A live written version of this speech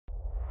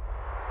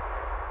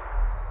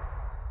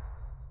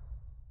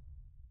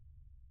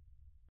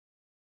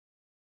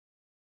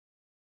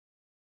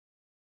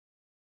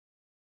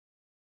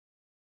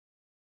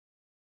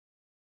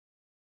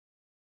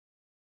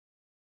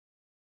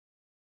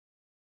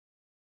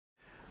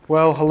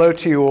Well, hello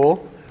to you all.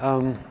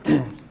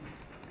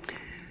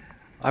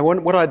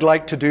 What I'd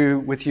like to do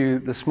with you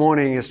this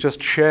morning is just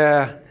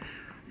share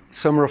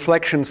some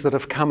reflections that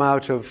have come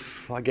out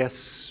of, I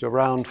guess,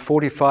 around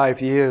 45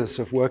 years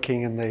of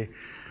working in the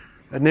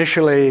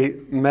initially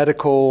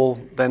medical,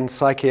 then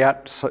as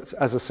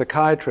a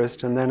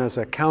psychiatrist, and then as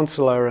a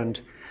counselor and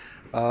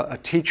a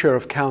teacher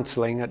of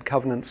counseling at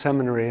Covenant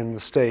Seminary in the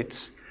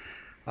States.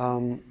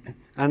 And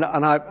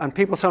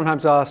people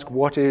sometimes ask,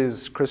 what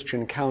is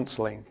Christian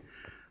counseling?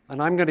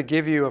 And I'm going to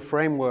give you a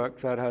framework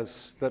that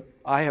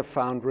I have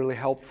found really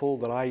helpful,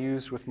 that I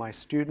use with my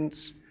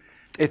students.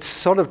 It's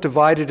sort of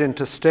divided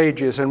into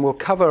stages, and we'll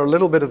cover a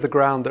little bit of the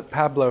ground that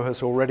Pablo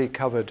has already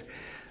covered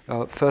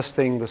first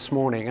thing this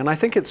morning. And I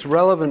think it's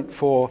relevant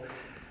for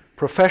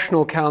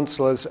professional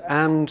counselors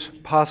and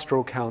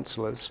pastoral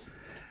counselors,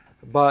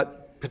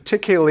 but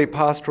particularly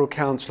pastoral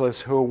counselors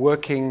who are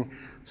working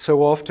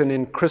so often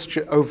in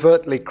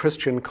overtly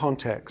Christian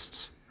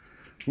contexts.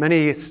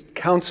 Many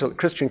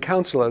Christian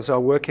counselors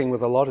are working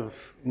with a lot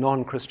of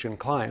non-Christian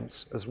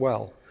clients as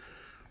well.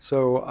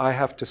 So I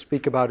have to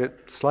speak about it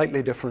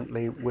slightly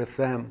differently with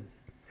them.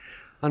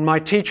 And my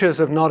teachers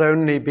have not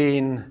only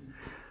been,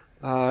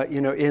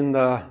 in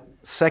the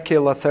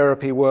secular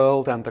therapy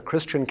world and the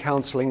Christian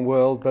counseling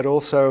world, but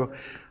also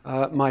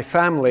my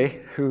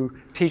family, who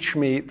teach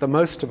me the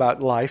most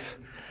about life.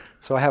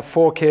 So I have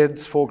 4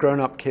 kids, 4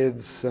 grown-up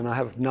kids, and I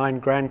have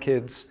 9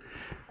 grandkids.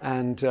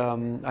 And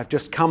I've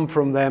just come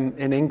from them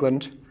in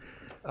England,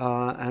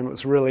 and it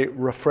was really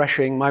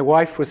refreshing. My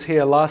wife was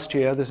here last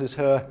year. This is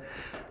her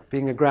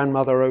being a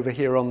grandmother over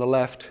here on the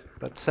left,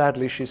 but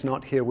sadly she's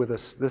not here with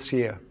us this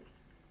year.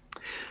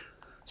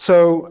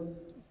 So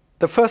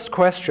the first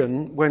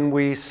question when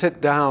we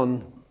sit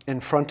down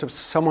in front of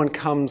someone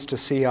comes to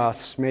see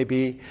us,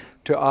 maybe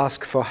to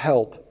ask for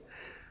help,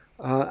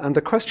 and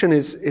the question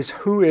is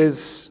who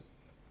is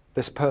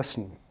this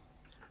person?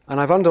 And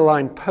I've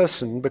underlined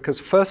person because,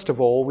 first of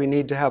all, we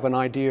need to have an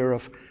idea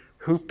of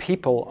who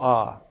people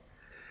are.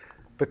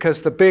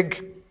 Because the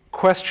big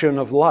question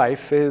of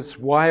life is,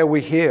 why are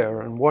we here?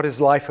 And what is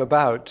life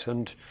about?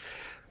 And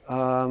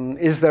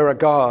is there a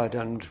God?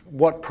 And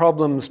what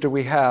problems do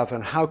we have?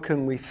 And how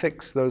can we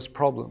fix those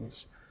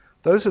problems?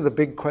 Those are the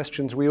big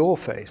questions we all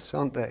face,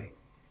 aren't they?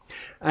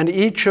 And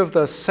each of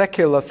the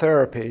secular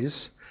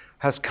therapies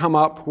has come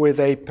up with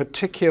a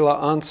particular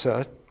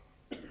answer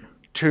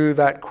to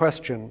that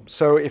question.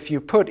 So if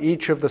you put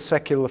each of the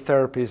secular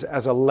therapies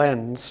as a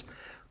lens,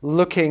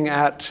 looking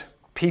at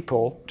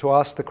people to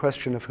ask the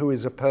question of who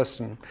is a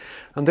person,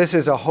 and this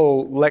is a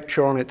whole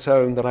lecture on its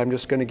own that I'm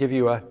just going to give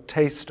you a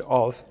taste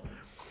of.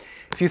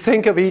 If you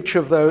think of each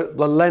of the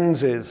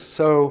lenses,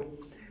 so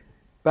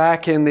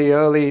back in the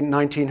early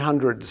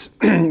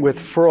 1900s with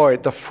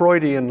Freud, the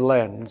Freudian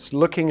lens,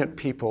 looking at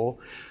people,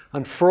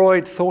 and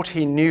Freud thought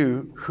he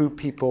knew who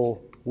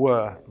people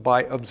were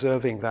by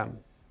observing them.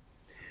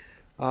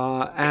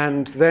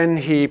 And then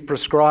he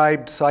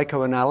prescribed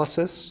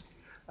psychoanalysis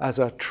as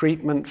a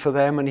treatment for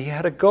them, and he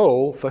had a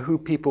goal for who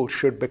people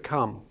should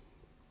become,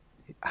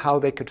 how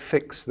they could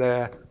fix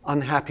their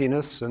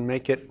unhappiness and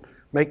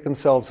make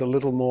themselves a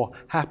little more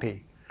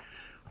happy.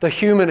 The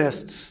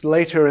humanists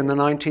later in the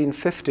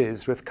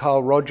 1950s with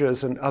Carl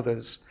Rogers and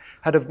others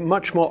had a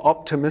much more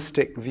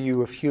optimistic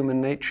view of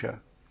human nature.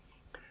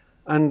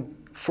 And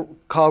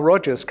Carl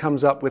Rogers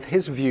comes up with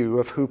his view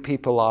of who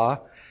people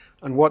are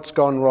and what's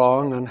gone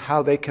wrong and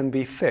how they can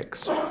be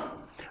fixed.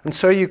 And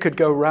so you could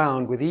go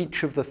round with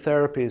each of the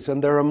therapies,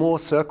 and there are more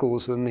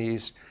circles than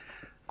these,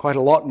 quite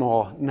a lot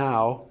more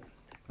now.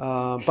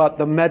 But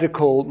the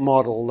medical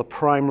model, the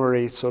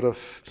primary sort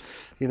of,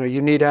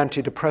 you need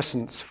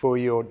antidepressants for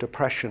your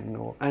depression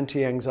or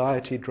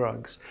anti-anxiety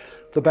drugs.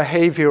 The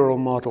behavioral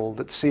model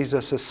that sees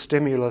us as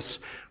stimulus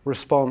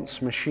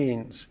response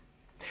machines.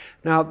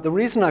 Now, the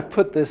reason I've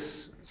put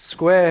this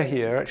square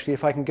here, actually,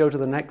 if I can go to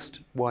the next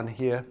one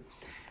here,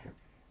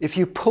 if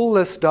you pull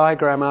this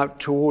diagram out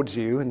towards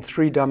you in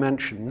 3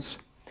 dimensions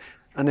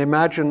and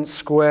imagine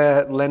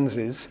square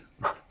lenses,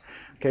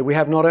 okay, we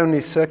have not only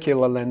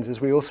circular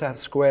lenses, we also have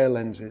square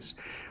lenses.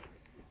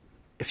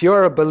 If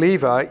you're a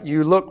believer,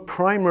 you look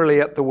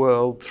primarily at the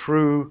world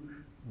through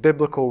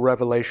biblical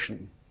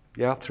revelation,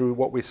 through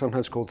what we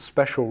sometimes call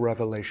special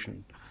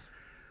revelation.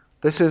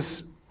 This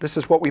is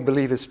what we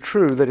believe is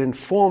true that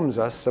informs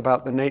us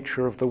about the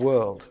nature of the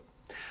world.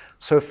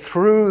 So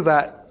through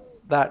that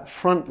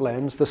front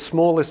lens, the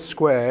smallest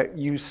square,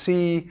 you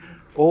see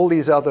all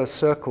these other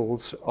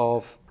circles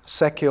of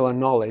secular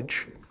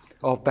knowledge,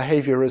 of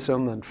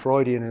behaviorism and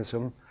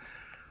Freudianism.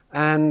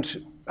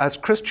 And as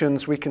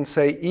Christians, we can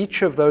say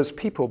each of those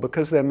people,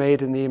 because they're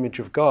made in the image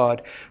of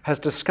God, has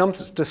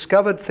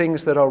discovered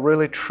things that are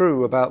really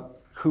true about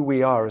who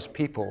we are as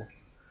people.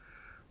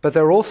 But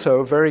they're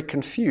also very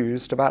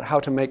confused about how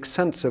to make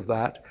sense of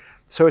that.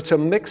 So it's a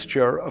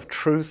mixture of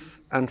truth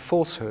and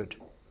falsehood.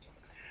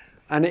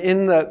 And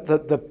in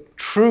the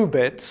true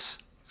bits,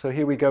 so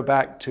here we go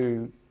back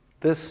to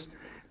this,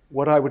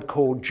 what I would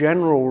call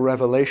general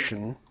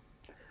revelation.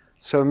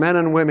 So men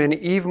and women,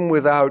 even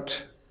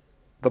without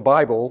the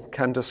Bible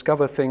can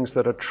discover things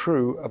that are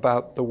true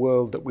about the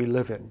world that we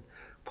live in.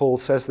 Paul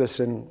says this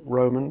in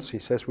Romans. He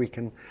says we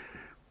can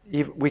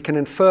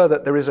infer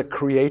that there is a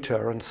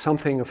creator and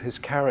something of his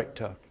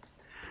character.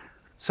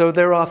 So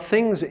there are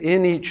things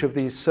in each of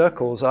these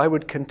circles I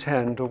would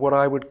contend are what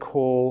I would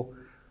call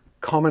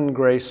common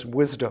grace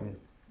wisdom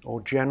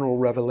or general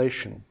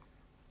revelation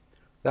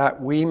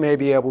that we may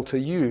be able to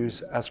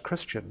use as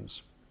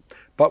Christians.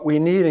 But we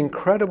need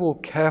incredible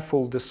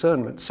careful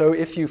discernment. So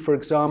if you, for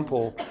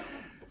example,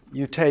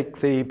 you take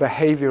the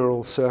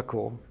behavioral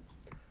circle,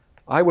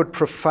 I would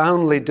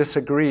profoundly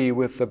disagree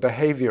with the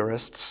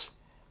behaviorists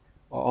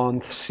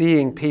on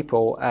seeing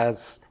people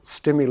as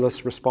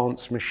stimulus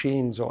response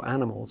machines or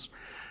animals.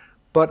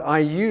 But I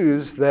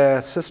use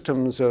their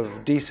systems of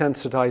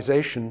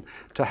desensitization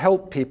to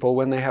help people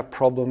when they have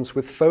problems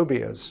with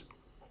phobias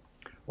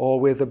or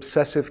with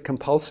obsessive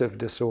compulsive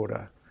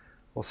disorder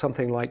or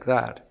something like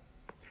that.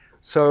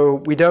 So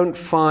we don't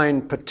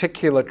find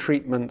particular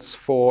treatments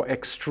for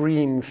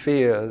extreme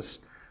fears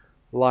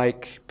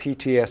like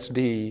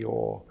PTSD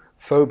or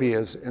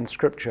phobias in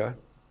Scripture,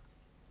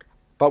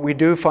 but we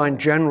do find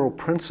general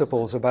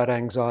principles about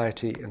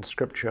anxiety in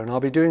Scripture. And I'll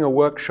be doing a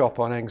workshop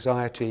on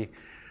anxiety,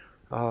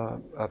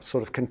 a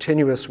sort of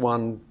continuous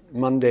one,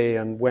 Monday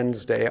and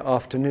Wednesday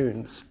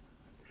afternoons,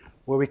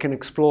 where we can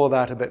explore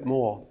that a bit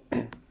more.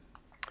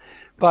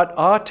 But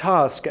our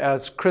task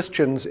as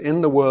Christians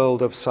in the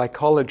world of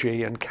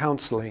psychology and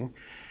counseling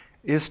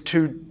is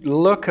to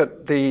look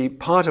at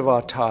part of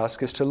our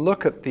task is to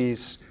look at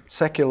these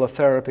secular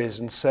therapies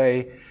and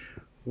say,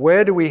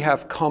 where do we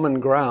have common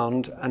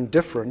ground and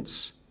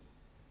difference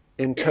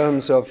in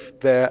terms of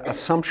their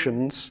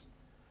assumptions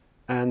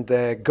and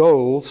their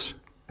goals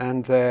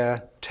and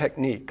their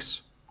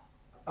techniques?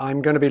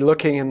 I'm going to be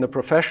looking in the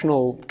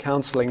professional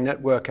counseling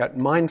network at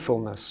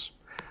mindfulness.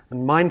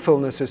 And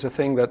mindfulness is a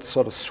thing that's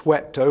sort of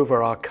swept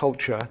over our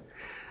culture.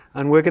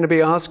 And we're going to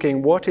be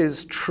asking what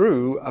is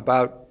true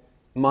about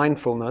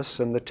mindfulness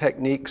and the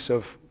techniques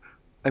of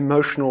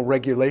emotional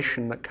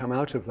regulation that come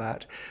out of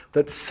that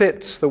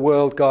fits the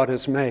world God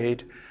has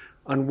made,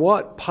 and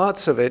what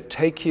parts of it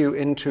take you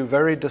into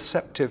very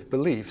deceptive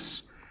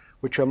beliefs,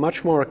 which are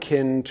much more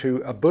akin to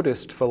a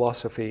Buddhist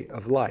philosophy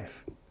of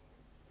life.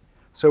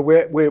 So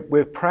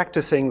we're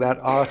practicing that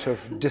art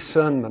of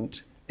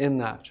discernment in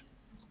that.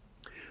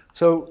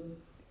 So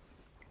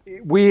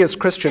we as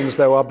Christians,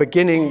 though, are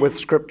beginning with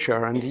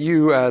Scripture, and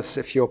you as,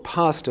 if you're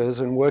pastors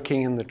and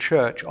working in the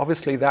church,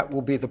 obviously that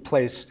will be the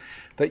place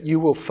that you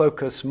will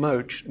focus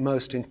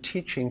most in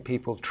teaching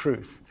people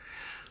truth.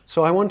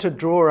 So I want to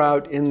draw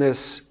out in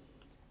this,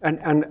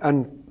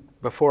 and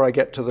before I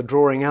get to the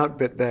drawing out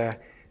bit there,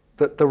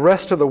 that the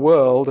rest of the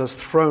world has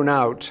thrown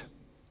out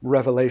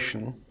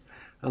revelation,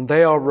 and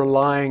they are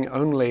relying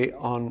only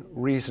on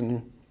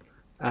reason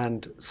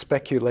and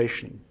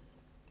speculation,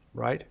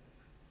 right?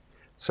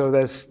 So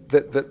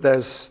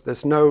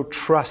there's no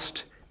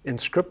trust in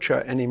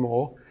Scripture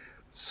anymore.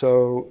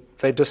 So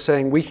they're just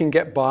saying we can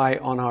get by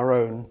on our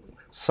own.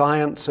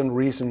 Science and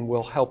reason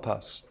will help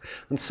us.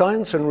 And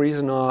science and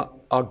reason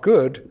are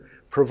good,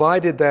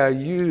 provided they're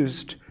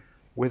used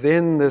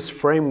within this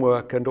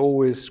framework and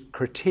always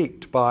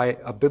critiqued by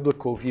a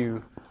biblical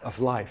view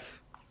of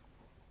life.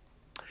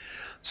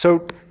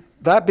 So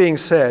that being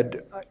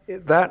said,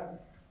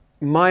 that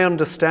my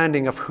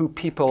understanding of who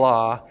people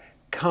are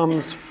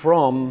comes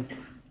from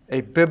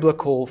a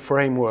biblical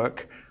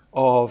framework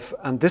of,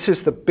 and this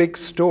is the big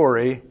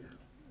story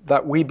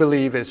that we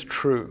believe is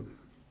true.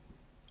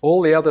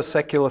 All the other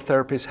secular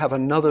therapies have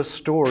another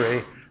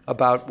story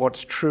about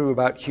what's true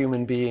about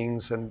human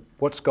beings and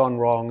what's gone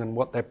wrong and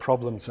what their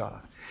problems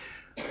are.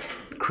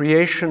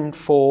 Creation,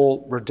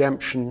 fall,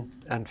 redemption,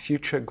 and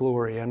future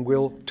glory. And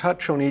we'll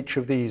touch on each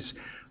of these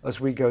as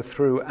we go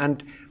through.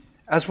 And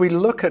as we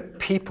look at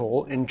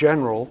people in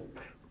general,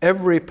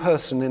 every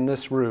person in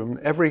this room,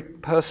 every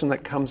person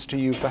that comes to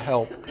you for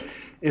help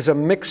is a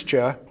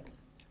mixture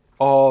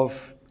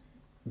of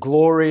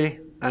glory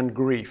and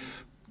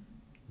grief.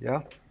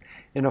 Yeah?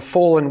 In a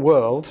fallen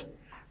world,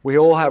 we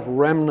all have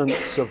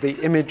remnants of the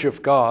image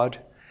of God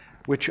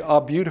which are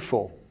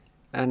beautiful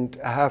and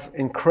have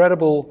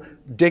incredible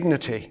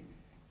dignity.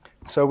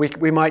 So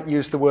we might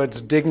use the words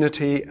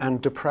dignity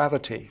and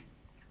depravity.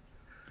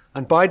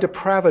 And by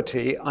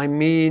depravity, I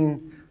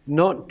mean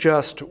not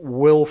just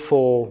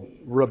willful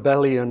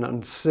rebellion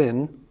and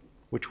sin,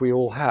 which we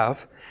all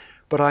have,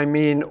 but I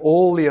mean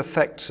all the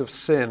effects of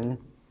sin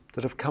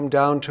that have come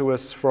down to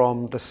us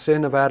from the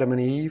sin of Adam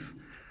and Eve,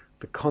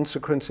 the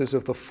consequences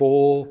of the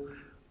fall,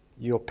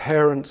 your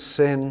parents'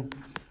 sin,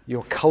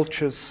 your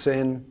culture's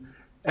sin,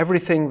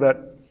 everything that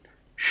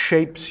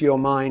shapes your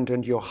mind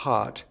and your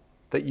heart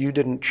that you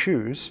didn't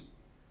choose,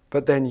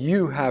 but then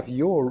you have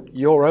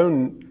your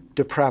own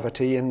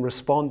depravity in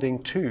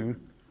responding to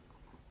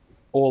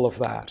all of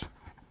that.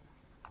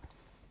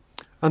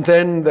 And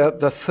then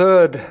the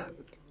third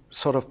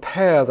sort of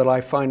pair that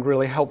I find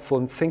really helpful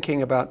in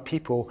thinking about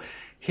people,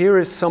 here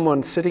is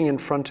someone sitting in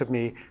front of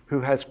me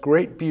who has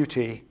great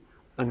beauty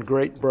and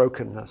great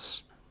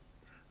brokenness.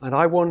 And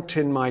I want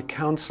in my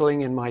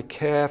counseling, in my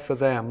care for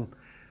them,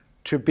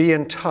 to be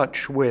in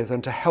touch with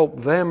and to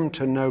help them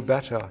to know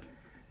better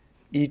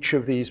each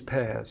of these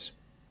pairs,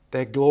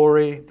 their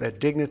glory, their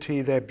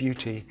dignity, their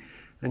beauty,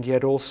 and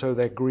yet also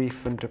their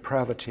grief and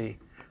depravity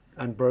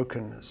and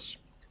brokenness.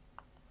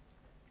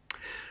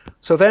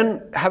 So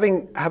then,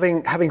 having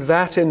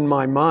that in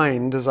my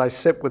mind as I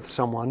sit with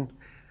someone,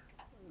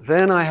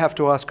 then I have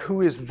to ask,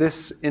 who is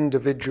this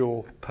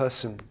individual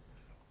person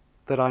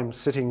that I'm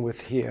sitting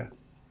with here?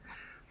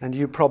 And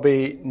you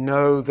probably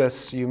know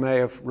this, you may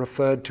have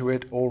referred to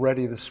it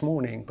already this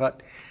morning,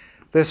 but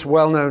this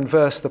well-known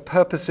verse, the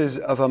purposes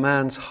of a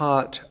man's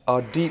heart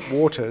are deep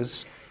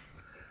waters.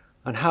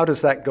 And how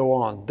does that go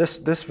on?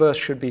 This verse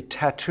should be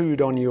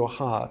tattooed on your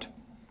heart.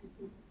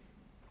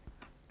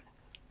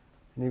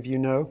 Any of you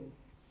know?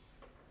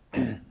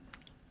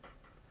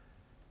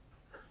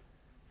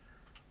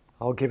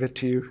 I'll give it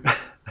to you.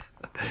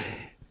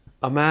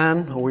 A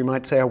man, or we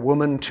might say a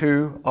woman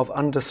too, of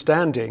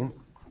understanding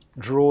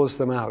draws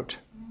them out.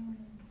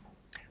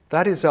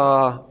 That is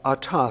our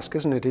task,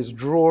 isn't it? Is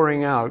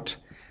drawing out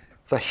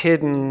the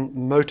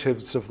hidden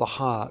motives of the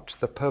heart,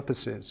 the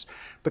purposes,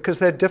 because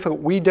they're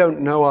difficult. We don't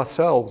know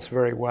ourselves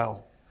very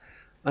well.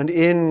 And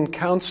in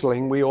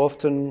counseling, we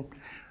often,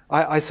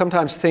 I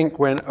sometimes think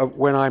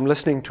when I'm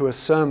listening to a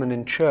sermon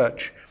in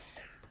church,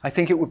 I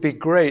think it would be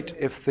great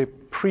if the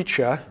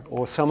preacher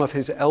or some of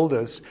his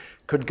elders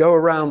could go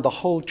around the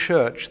whole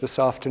church this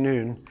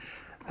afternoon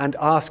and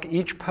ask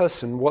each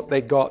person what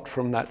they got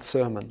from that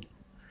sermon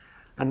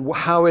and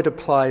how it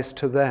applies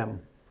to them.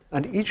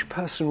 And each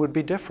person would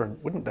be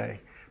different, wouldn't they?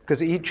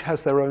 Because each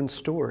has their own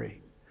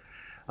story.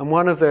 And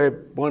one of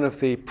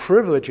the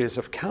privileges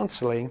of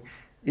counseling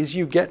is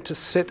you get to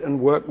sit and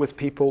work with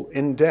people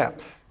in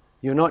depth.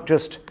 You're not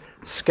just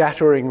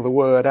scattering the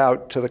word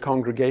out to the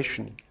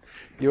congregation.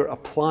 You're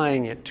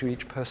applying it to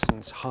each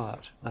person's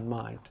heart and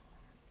mind.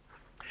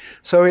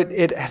 So it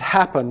had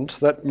happened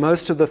that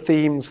most of the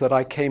themes that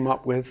I came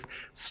up with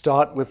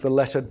start with the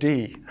letter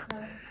D.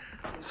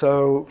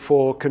 So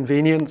for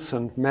convenience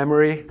and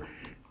memory,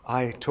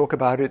 I talk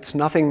about it. It's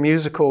nothing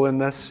musical in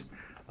this.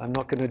 I'm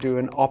not going to do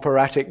an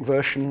operatic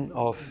version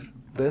of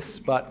this,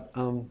 but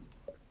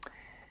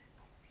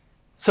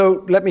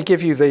so let me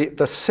give you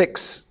the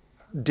 6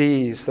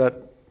 Ds that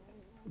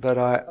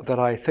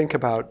I think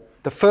about.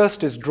 The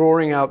first is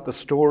drawing out the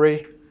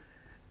story,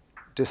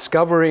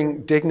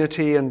 discovering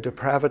dignity and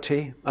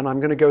depravity, and I'm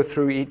going to go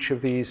through each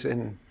of these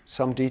in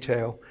some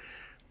detail.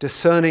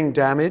 Discerning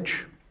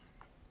damage,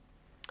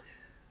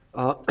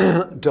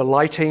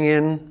 delighting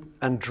in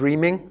and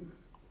dreaming,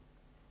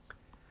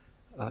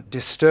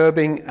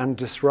 disturbing and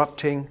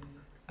disrupting,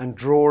 and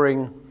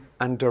drawing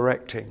and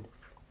directing.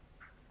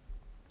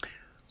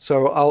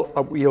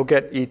 So you'll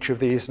get each of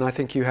these, and I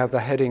think you have the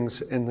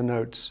headings in the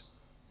notes.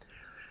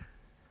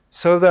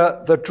 So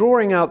the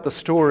drawing out the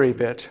story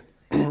bit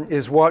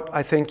is what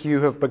I think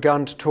you have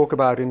begun to talk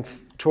about in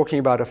talking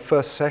about a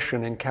first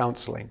session in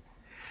counseling.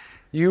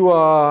 You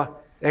are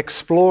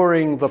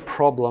exploring the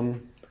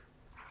problem,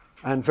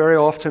 and very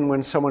often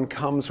when someone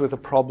comes with a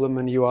problem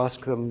and you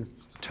ask them,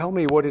 tell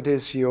me what it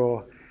is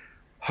you're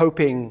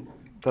hoping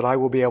that I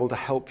will be able to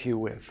help you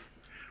with,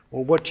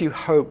 or what do you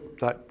hope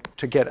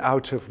to get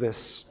out of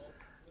this,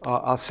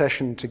 our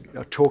session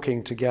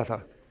talking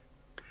together.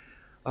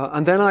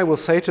 And then I will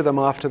say to them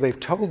after they've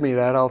told me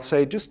that, I'll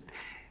say, just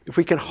if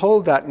we can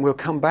hold that and we'll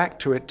come back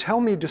to it, tell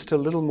me just a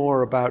little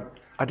more about,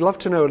 I'd love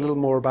to know a little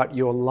more about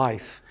your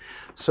life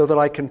so that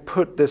I can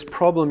put this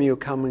problem you're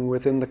coming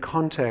with in the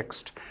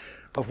context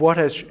of what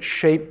has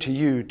shaped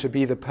you to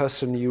be the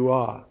person you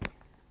are.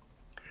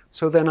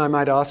 So then I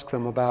might ask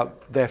them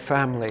about their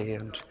family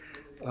and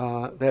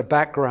their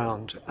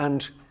background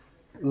and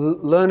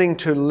learning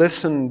to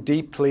listen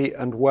deeply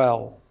and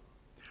well.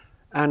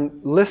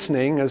 And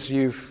listening, as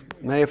you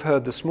may have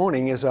heard this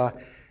morning, is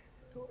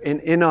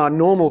in our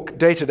normal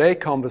day-to-day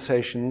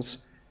conversations,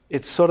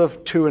 it's sort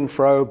of to and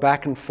fro,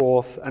 back and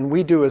forth, and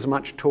we do as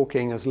much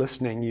talking as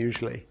listening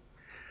usually.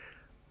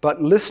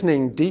 But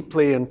listening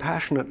deeply and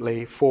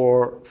passionately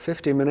for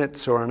 50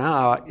 minutes or an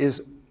hour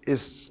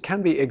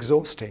can be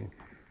exhausting,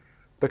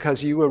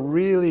 because you are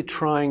really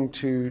trying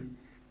to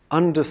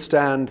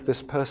understand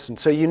this person.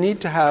 So you need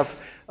to have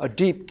a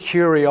deep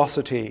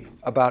curiosity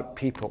about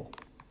people.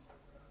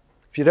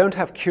 If you don't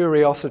have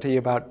curiosity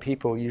about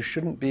people, you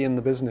shouldn't be in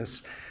the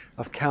business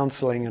of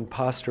counseling and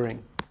pastoring.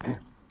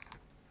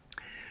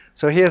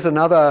 So here's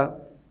another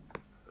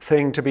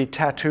thing to be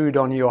tattooed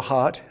on your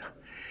heart.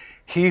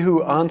 He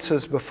who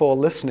answers before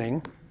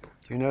listening.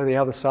 Do you know the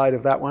other side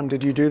of that one?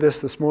 Did you do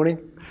this morning?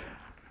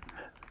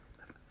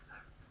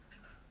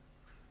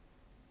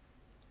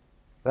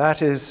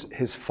 That is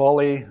his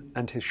folly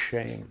and his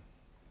shame.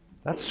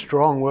 That's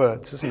strong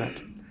words, isn't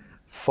it?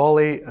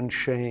 Folly and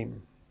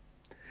shame.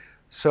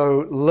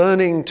 So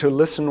learning to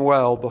listen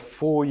well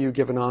before you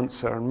give an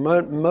answer. And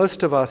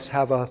most of us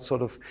have a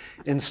sort of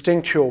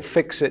instinctual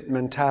fix-it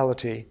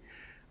mentality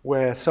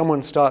where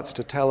someone starts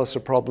to tell us a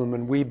problem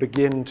and we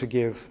begin to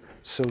give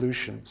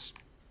solutions.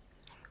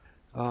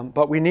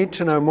 But we need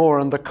to know more,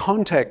 and the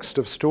context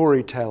of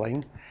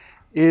storytelling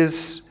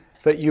is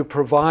that you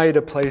provide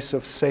a place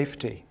of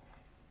safety,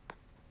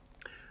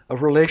 a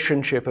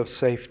relationship of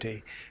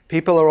safety.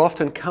 People are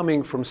often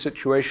coming from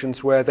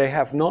situations where they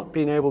have not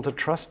been able to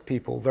trust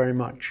people very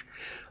much.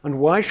 And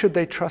why should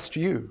they trust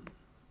you?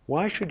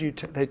 Why should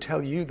they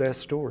tell you their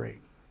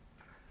story?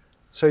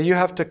 So you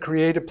have to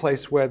create a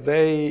place where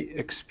they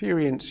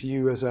experience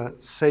you as a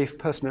safe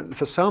person. And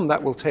for some,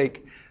 that will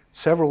take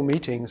several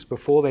meetings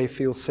before they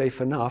feel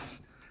safe enough.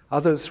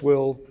 Others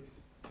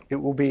it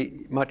will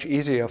be much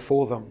easier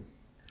for them.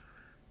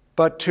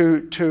 But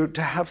to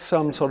have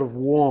some sort of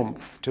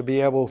warmth, to be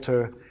able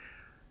to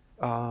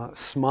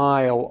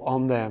smile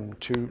on them,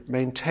 to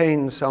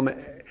maintain some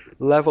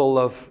level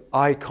of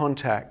eye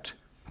contact.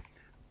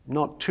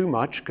 Not too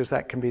much, because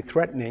that can be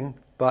threatening,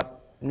 but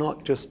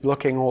not just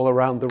looking all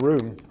around the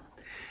room.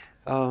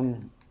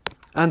 And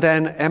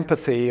then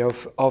empathy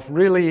of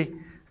really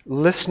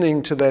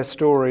listening to their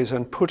stories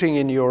and putting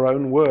in your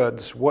own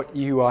words what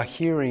you are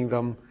hearing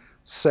them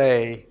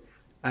say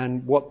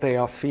and what they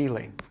are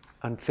feeling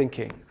and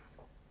thinking,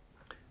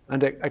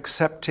 and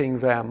accepting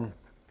them.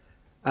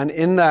 And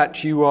in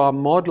that you are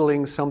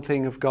modeling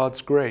something of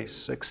God's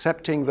grace,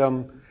 accepting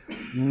them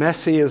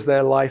messy as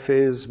their life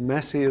is,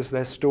 messy as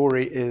their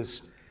story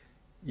is.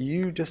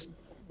 You just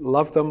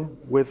love them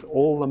with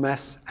all the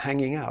mess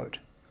hanging out.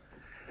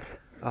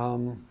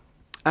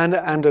 And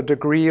a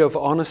degree of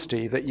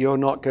honesty that you're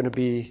not going to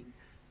be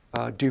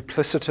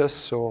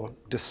duplicitous or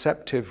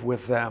deceptive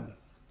with them.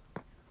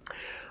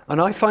 And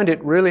I find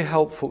it really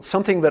helpful.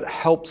 Something that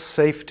helps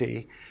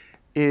safety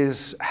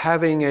is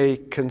having a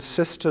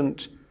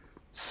consistent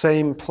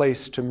same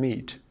place to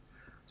meet.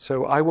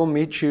 So I will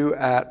meet you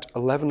at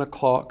 11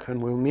 o'clock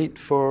and we'll meet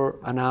for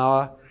an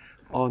hour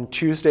on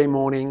Tuesday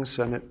mornings,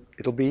 and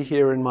it'll be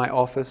here in my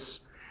office.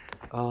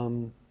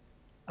 And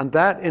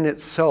that in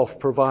itself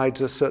provides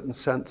a certain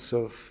sense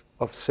of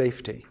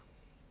safety.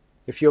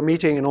 If you're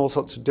meeting in all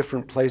sorts of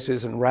different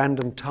places and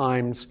random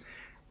times,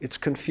 it's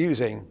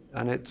confusing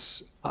and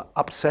it's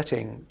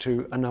upsetting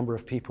to a number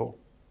of people.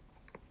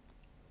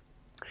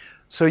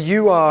 So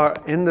you are,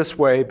 in this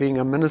way, being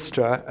a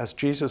minister, as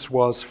Jesus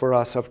was for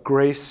us, of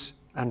grace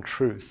and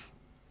truth,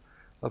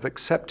 of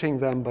accepting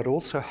them but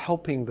also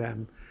helping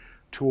them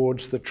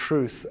towards the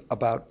truth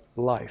about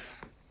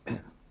life.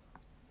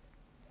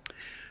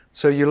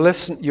 So you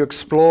listen, you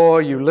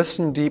explore, you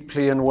listen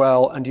deeply and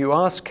well, and you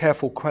ask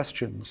careful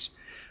questions.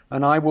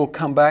 And I will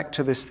come back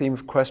to this theme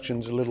of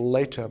questions a little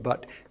later,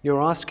 but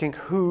you're asking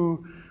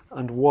who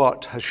and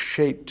what has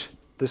shaped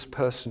this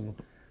person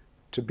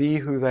to be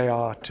who they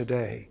are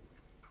today.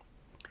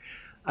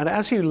 And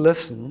as you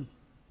listen,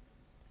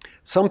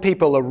 some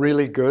people are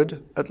really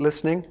good at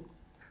listening,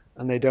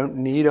 and they don't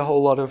need a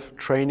whole lot of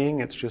training.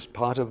 It's just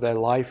part of their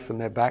life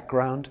and their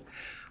background.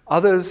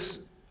 Others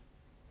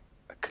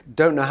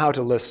don't know how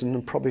to listen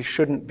and probably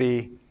shouldn't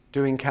be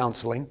doing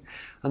counseling.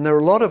 And there are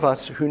a lot of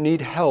us who need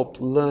help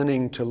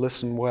learning to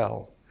listen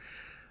well.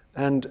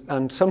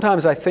 And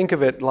sometimes I think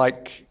of it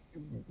like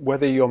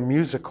whether you're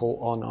musical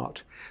or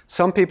not.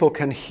 Some people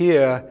can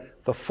hear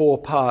the four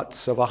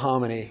parts of a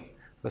harmony,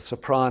 the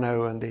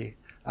soprano and the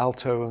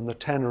alto and the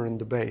tenor and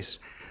the bass.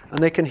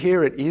 And they can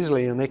hear it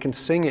easily and they can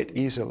sing it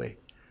easily.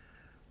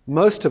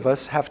 Most of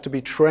us have to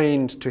be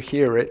trained to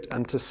hear it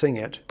and to sing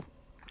it.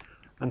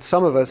 And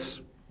some of us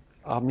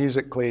are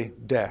musically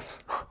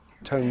deaf,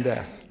 tone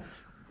deaf.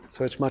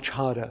 So it's much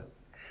harder.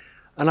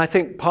 And I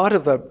think part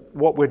of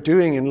what we're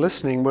doing in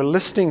listening, we're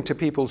listening to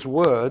people's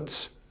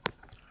words,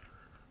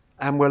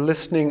 and we're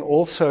listening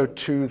also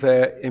to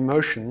their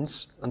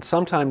emotions. And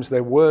sometimes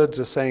their words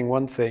are saying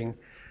one thing,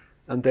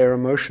 and their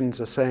emotions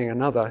are saying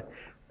another,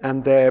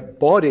 and their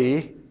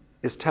body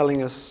is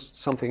telling us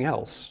something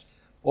else.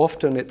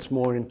 Often it's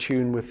more in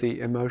tune with the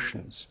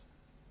emotions.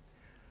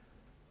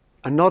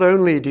 And not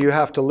only do you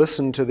have to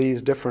listen to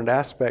these different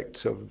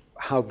aspects of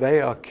how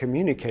they are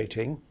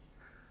communicating,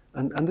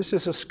 and this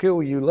is a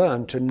skill you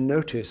learn, to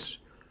notice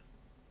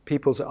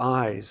people's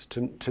eyes,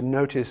 to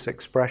notice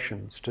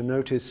expressions, to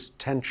notice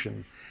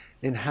tension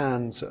in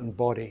hands and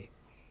body.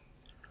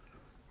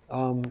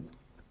 And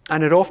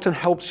it often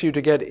helps you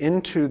to get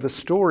into the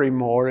story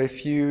more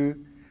if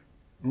you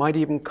might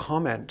even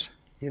comment.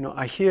 You know,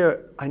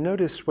 I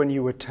noticed when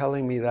you were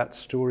telling me that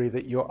story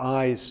that your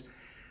eyes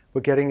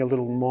were getting a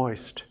little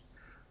moist.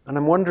 And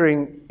I'm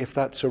wondering if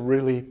that's a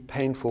really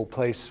painful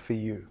place for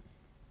you.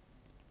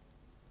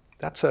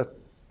 That's a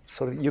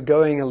sort of, you're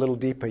going a little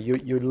deeper.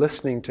 You're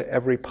listening to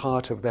every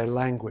part of their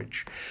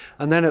language.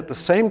 And then at the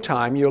same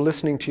time, you're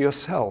listening to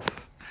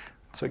yourself.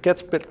 So it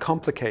gets a bit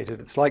complicated.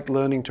 It's like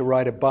learning to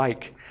ride a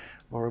bike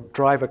or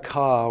drive a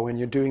car when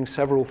you're doing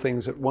several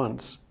things at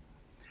once.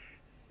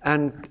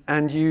 And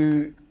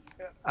you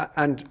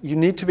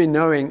need to be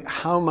knowing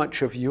how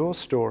much of your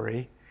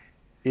story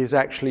is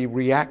actually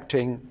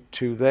reacting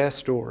to their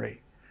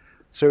story.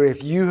 So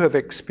if you have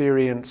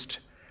experienced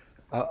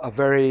a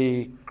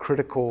very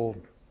critical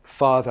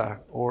father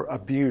or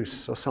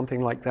abuse or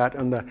something like that,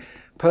 and the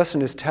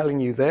person is telling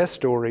you their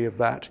story of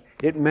that,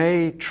 it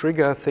may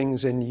trigger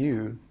things in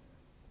you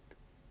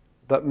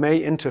that may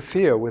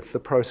interfere with the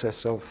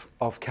process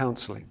of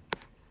counseling.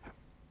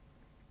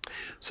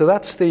 So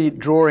that's the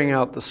drawing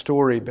out the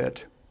story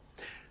bit.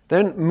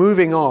 Then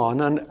moving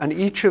on, and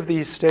each of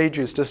these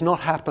stages does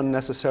not happen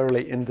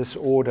necessarily in this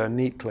order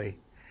neatly.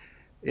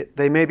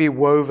 They may be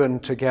woven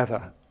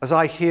together. As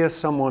I hear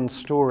someone's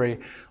story,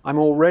 I'm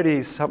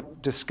already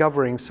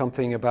discovering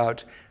something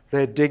about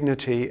their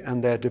dignity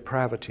and their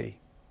depravity.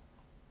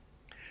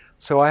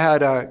 So I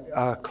had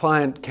a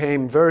client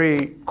came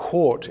very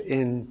caught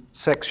in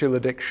sexual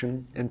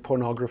addiction, in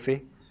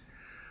pornography.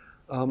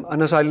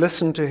 And as I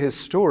listened to his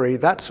story,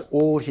 that's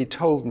all he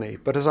told me.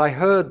 But as I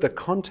heard the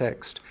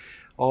context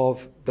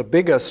of the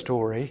bigger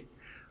story,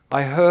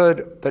 I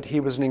heard that he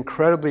was an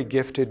incredibly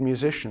gifted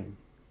musician,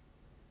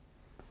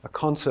 a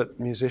concert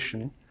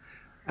musician,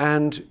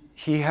 and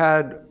he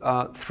had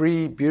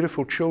 3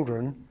 beautiful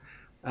children,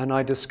 and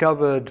I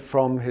discovered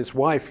from his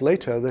wife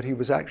later that he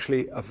was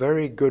actually a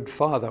very good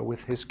father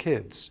with his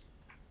kids.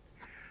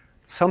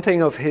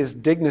 Something of his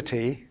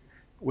dignity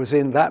was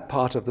in that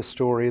part of the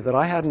story that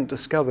I hadn't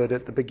discovered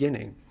at the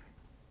beginning.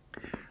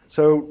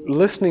 So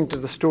listening to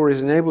the stories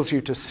enables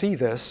you to see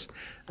this,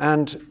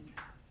 and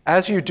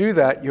as you do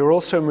that, you're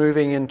also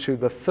moving into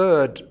the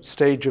third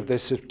stage of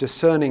this, of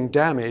discerning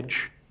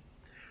damage.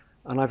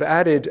 And I've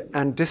added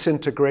and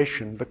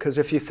disintegration, because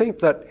if you think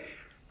that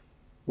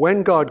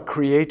when God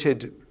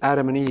created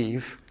Adam and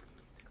Eve,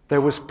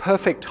 there was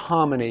perfect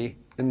harmony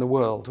in the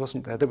world,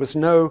 wasn't there? There was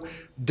no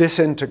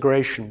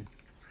disintegration.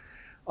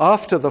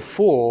 After the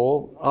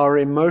fall, our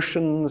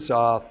emotions,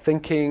 our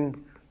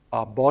thinking,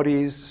 our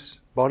bodies,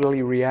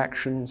 bodily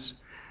reactions,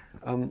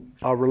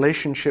 our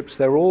relationships,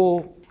 they're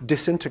all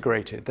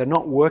disintegrated. They're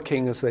not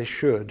working as they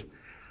should.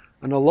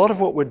 And a lot of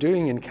what we're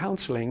doing in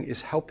counseling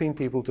is helping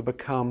people to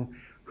become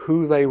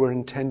who they were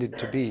intended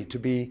to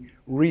be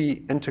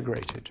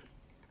reintegrated.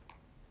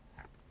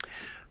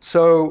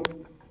 So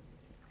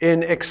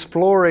in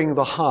exploring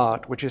the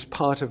heart, which is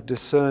part of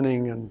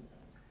discerning and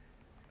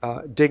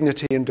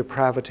dignity and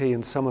depravity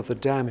and some of the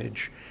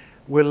damage,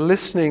 we're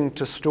listening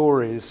to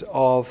stories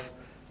of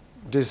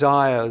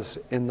desires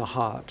in the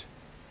heart.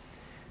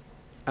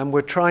 And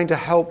we're trying to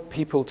help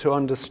people to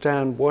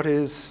understand what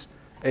is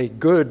a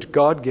good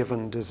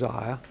God-given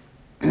desire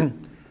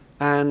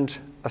and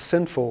a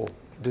sinful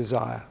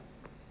desire.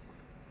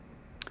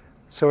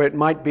 So it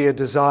might be a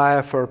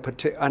desire for a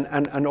particular,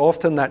 and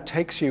often that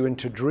takes you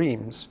into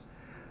dreams,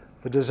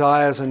 the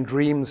desires and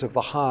dreams of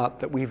the heart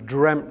that we've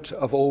dreamt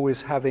of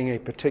always having a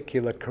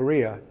particular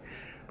career,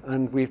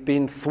 and we've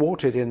been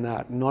thwarted in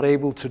that, not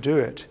able to do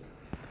it.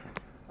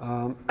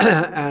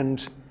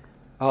 And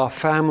our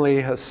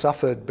family has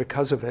suffered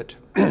because of it.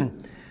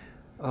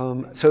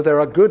 So there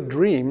are good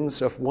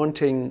dreams of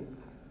wanting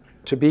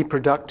to be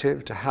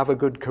productive, to have a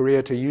good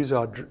career, to use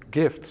our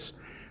gifts,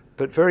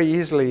 but very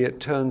easily it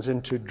turns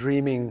into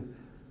dreaming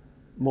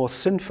more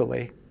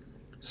sinfully,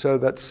 so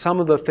that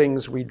some of the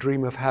things we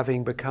dream of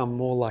having become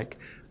more like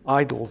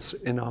idols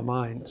in our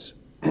minds.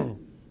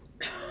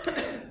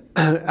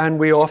 And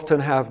we often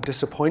have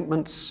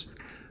disappointments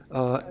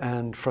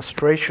and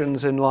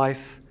frustrations in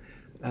life,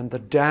 and the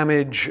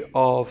damage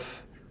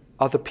of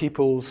other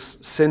people's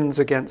sins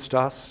against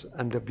us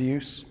and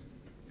abuse,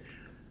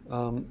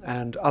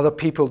 and other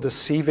people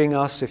deceiving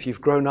us. If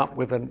you've grown up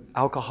with an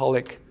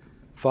alcoholic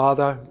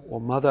father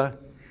or mother,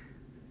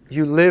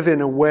 you live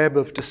in a web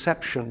of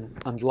deception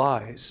and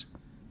lies,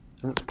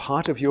 and it's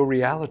part of your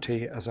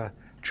reality as a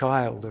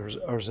child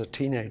or as a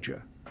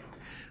teenager.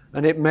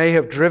 And it may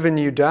have driven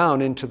you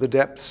down into the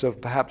depths of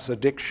perhaps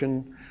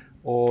addiction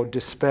or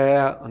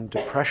despair and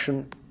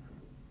depression.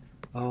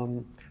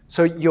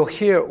 So you'll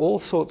hear all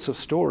sorts of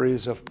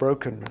stories of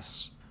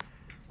brokenness,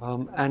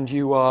 and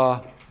you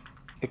are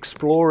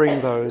exploring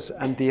those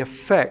and the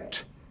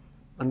effect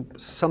and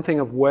something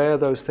of where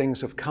those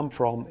things have come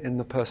from in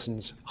the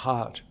person's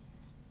heart.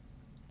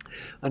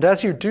 And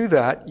as you do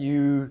that,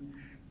 you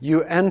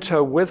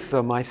enter with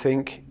them, I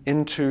think,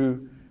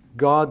 into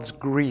God's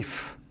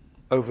grief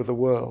over the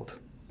world.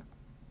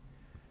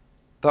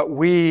 That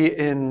we,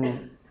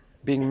 in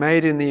being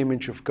made in the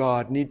image of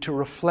God, need to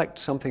reflect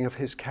something of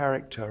His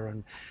character.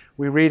 And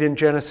we read in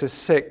Genesis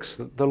 6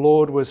 that the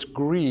Lord was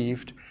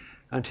grieved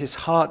and His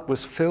heart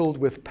was filled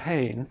with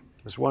pain,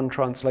 as one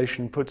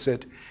translation puts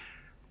it,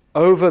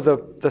 over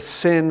the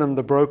sin and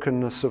the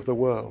brokenness of the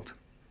world.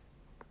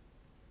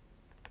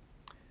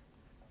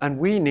 And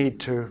we need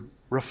to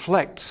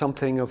reflect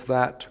something of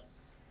that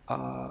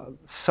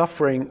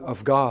suffering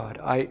of God.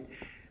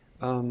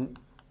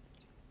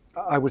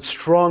 I would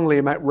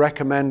strongly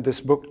recommend this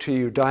book to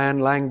you, Diane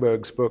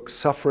Langberg's book,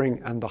 Suffering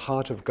and the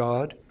Heart of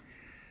God.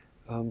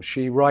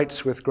 She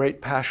writes with great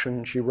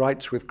passion, she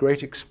writes with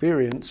great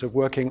experience of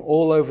working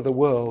all over the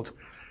world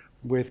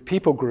with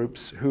people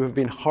groups who have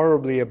been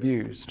horribly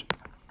abused.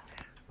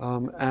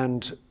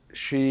 And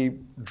she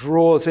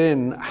draws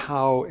in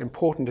how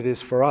important it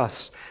is for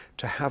us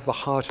to have the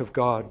heart of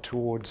God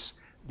towards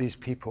these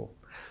people,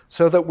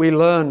 so that we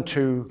learn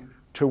to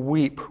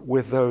weep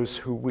with those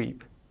who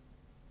weep.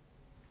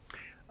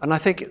 And I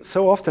think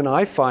so often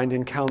I find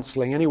in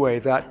counseling anyway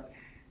that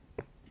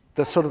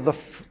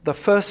the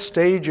first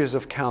stages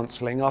of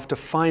counselling, after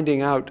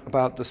finding out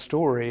about the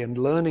story and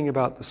learning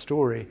about the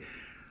story,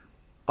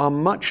 are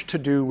much to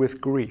do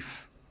with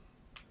grief,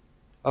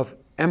 of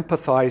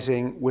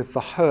empathizing with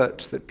the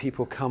hurt that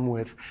people come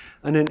with,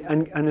 and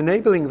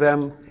enabling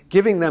them,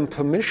 giving them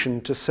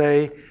permission to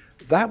say,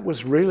 that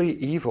was really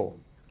evil,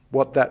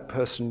 what that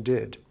person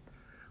did.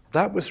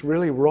 That was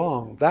really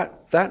wrong.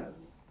 That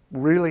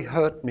really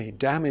hurt me,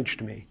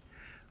 damaged me.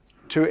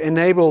 To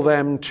enable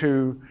them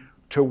to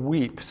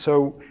weep.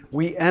 So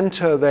we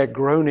enter their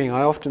groaning.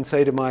 I often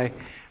say to my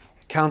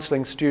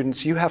counseling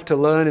students, you have to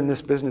learn in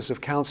this business of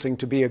counseling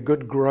to be a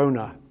good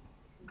groaner.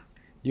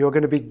 You're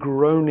going to be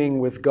groaning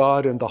with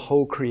God and the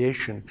whole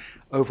creation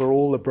over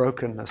all the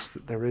brokenness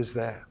that there is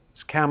there.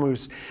 As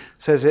Camus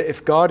says,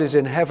 if God is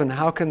in heaven,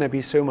 how can there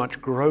be so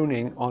much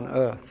groaning on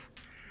earth?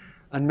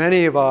 And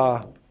many of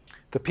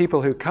the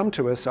people who come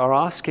to us are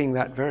asking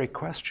that very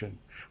question.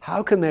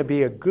 How can there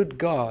be a good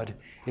God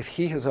if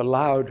he has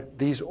allowed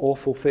these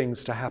awful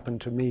things to happen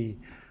to me,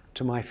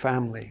 to my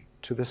family,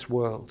 to this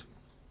world?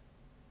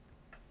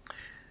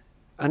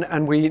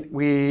 And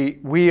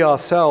we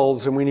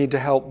ourselves, and we need to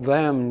help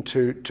them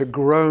to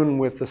groan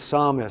with the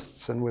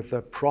psalmists and with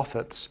the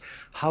prophets.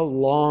 How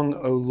long,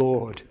 O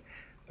Lord,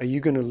 are you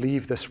going to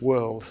leave this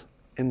world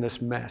in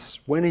this mess?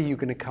 When are you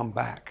going to come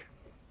back?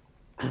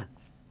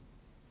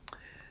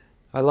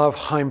 I love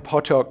Chaim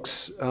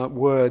Potok's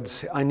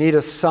words. I need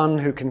a son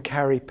who can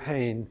carry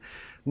pain,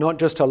 not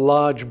just a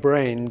large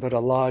brain, but a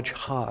large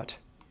heart.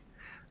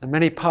 And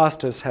many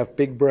pastors have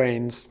big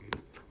brains,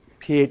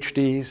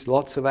 PhDs,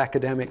 lots of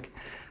academic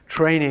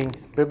training,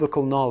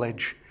 biblical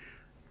knowledge,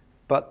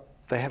 but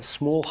they have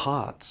small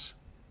hearts,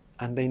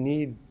 and they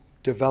need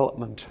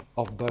development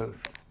of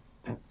both.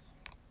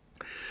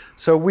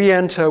 So we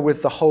enter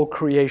with the whole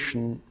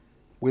creation,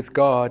 with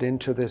God,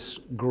 into this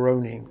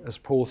groaning, as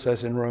Paul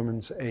says in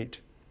Romans 8.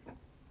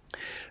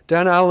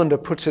 Dan Allender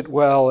puts it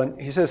well, and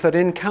he says that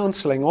in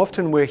counseling,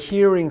 often we're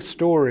hearing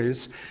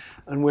stories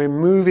and we're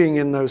moving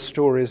in those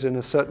stories in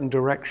a certain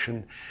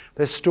direction.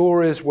 There's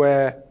stories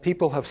where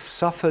people have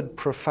suffered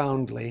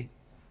profoundly,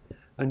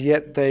 and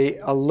yet they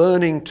are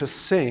learning to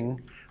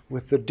sing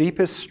with the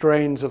deepest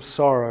strains of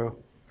sorrow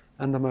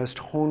and the most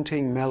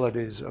haunting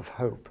melodies of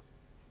hope.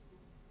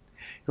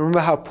 Remember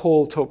how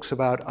Paul talks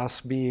about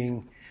us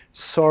being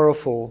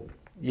sorrowful,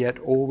 yet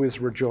always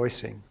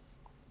rejoicing.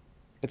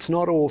 It's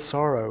not all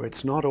sorrow,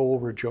 it's not all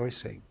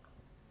rejoicing.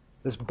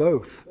 There's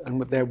both,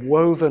 and they're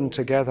woven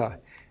together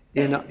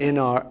in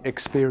our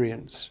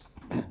experience.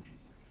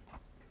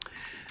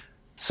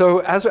 So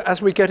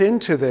as we get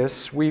into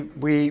this,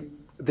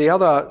 the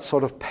other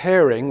sort of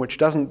pairing, which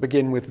doesn't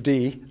begin with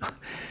D,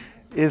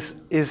 is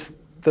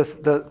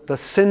the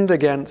sinned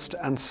against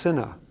and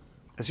sinner.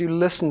 As you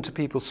listen to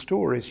people's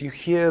stories, you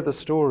hear the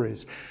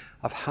stories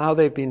of how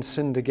they've been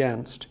sinned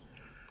against.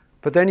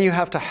 But then you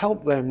have to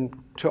help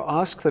them to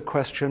ask the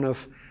question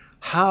of,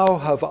 how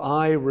have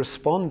I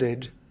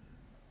responded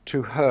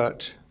to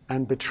hurt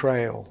and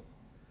betrayal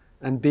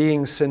and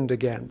being sinned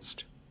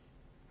against?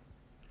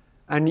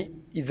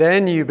 And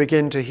then you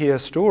begin to hear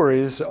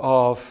stories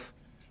of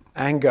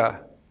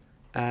anger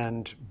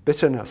and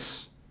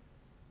bitterness,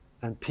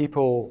 and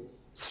people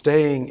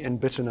staying in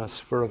bitterness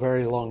for a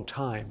very long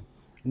time,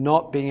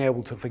 not being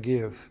able to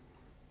forgive.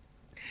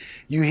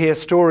 You hear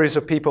stories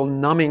of people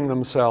numbing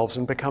themselves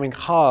and becoming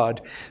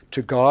hard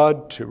to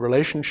God, to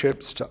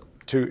relationships,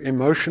 to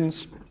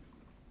emotions.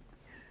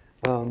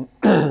 And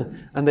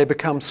they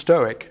become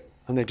stoic,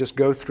 and they just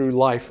go through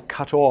life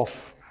cut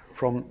off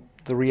from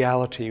the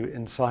reality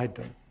inside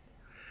them.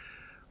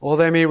 Or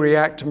they may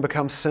react and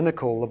become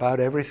cynical about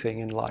everything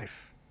in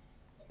life.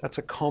 That's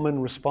a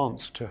common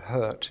response to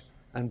hurt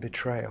and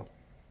betrayal.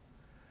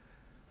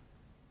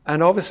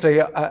 And obviously,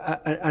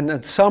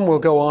 and some will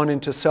go on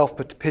into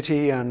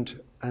self-pity and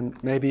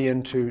maybe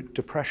into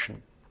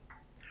depression.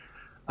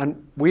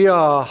 And we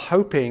are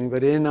hoping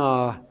that in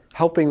our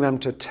helping them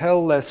to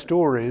tell their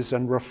stories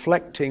and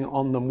reflecting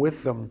on them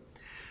with them,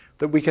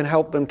 that we can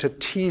help them to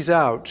tease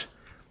out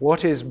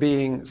what is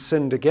being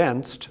sinned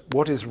against,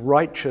 what is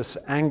righteous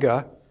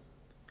anger,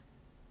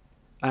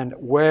 and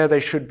where they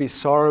should be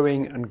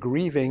sorrowing and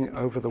grieving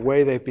over the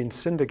way they've been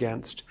sinned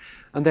against,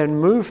 and then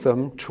move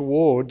them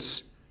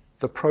towards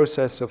the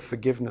process of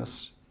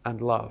forgiveness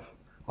and love,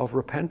 of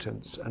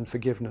repentance and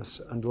forgiveness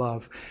and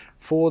love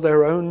for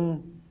their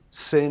own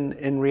sin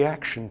in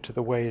reaction to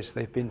the ways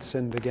they've been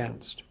sinned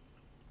against.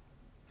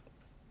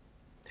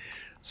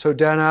 So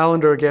Dan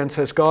Allender again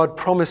says, God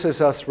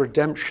promises us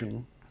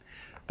redemption,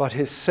 but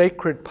his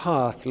sacred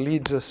path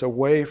leads us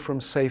away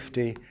from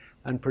safety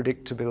and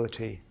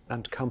predictability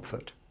and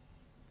comfort.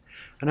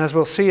 And as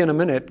we'll see in a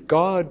minute,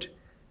 God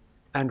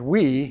and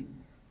we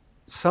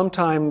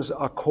sometimes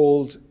are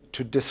called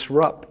to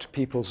disrupt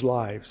people's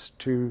lives,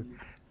 to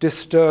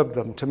disturb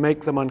them, to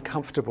make them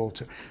uncomfortable,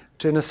 to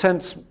in a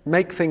sense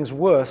make things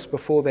worse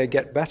before they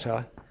get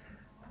better,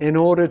 in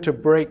order to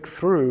break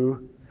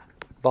through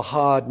the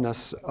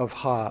hardness of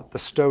heart, the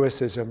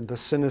stoicism, the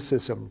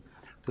cynicism,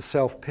 the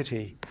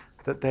self-pity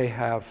that they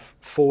have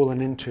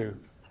fallen into.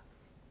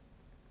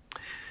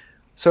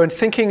 So in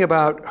thinking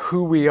about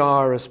who we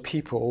are as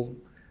people,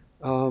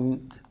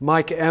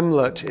 Mike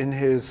Emlett, in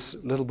his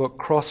little book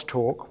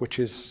Crosstalk, which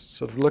is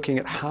sort of looking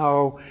at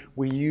how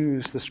we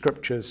use the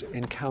scriptures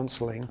in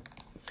counseling,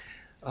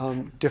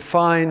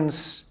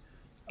 defines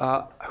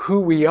who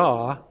we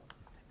are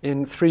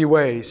in three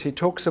ways. He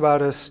talks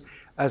about us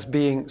as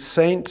being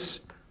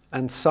saints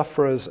and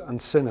sufferers and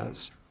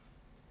sinners.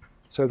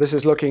 So this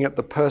is looking at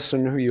the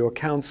person who you're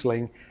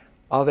counseling.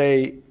 Are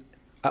they,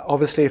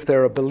 obviously if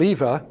they're a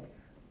believer,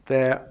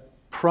 their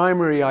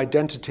primary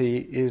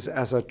identity is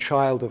as a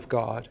child of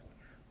God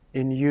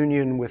in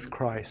union with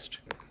Christ.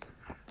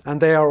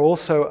 And they are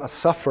also a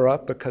sufferer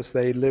because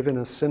they live in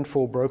a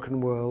sinful, broken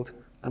world,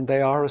 and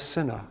they are a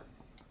sinner.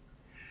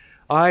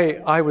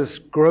 I was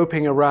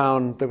groping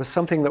around. There was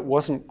something that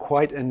wasn't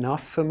quite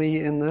enough for me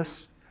in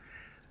this,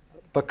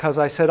 because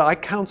I said I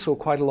counsel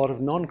quite a lot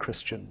of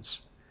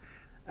non-Christians,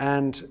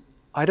 and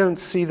I don't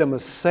see them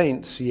as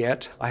saints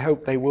yet. I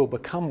hope they will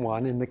become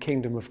one in the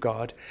kingdom of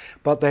God,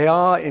 but they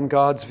are, in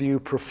God's view,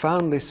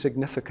 profoundly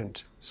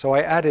significant. So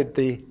I added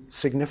the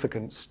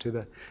significance to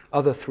the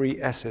other three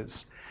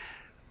S's.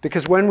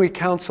 Because when we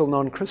counsel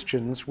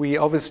non-Christians, we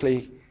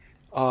obviously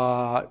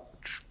are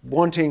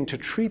wanting to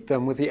treat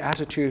them with the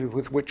attitude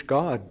with which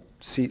God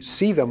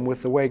see them,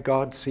 with the way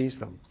God sees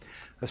them,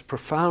 as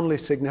profoundly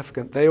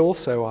significant. They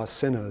also are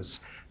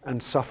sinners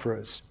and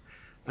sufferers,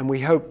 and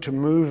we hope to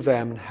move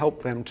them and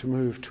help them to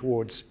move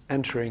towards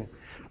entering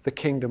the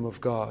kingdom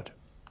of God.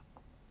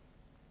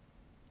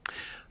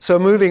 So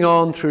moving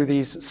on through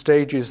these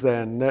stages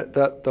then,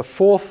 the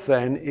fourth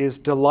then is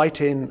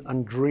delight in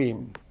and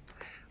dream.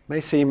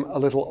 May seem a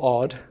little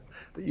odd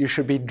that you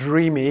should be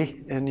dreamy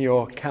in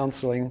your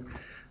counseling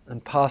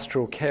and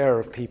pastoral care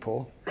of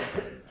people.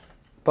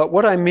 But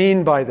what I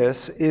mean by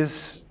this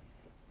is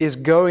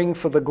going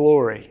for the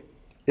glory,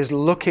 is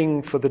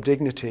looking for the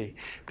dignity.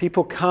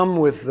 People come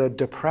with the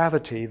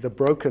depravity, the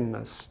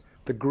brokenness,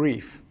 the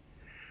grief.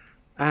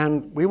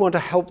 And we want to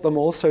help them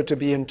also to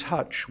be in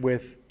touch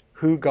with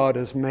who God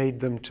has made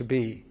them to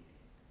be.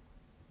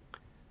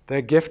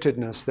 Their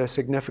giftedness, their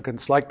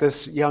significance, like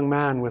this young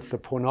man with the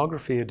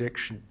pornography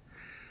addiction.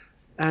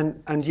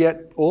 And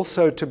yet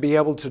also to be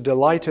able to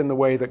delight in the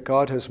way that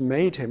God has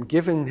made him,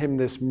 given him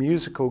this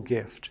musical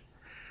gift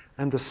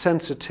and the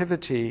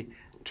sensitivity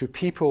to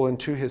people and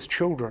to his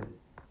children,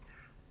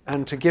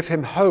 and to give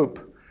him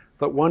hope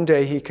that one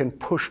day he can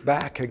push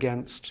back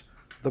against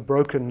the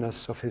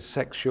brokenness of his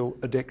sexual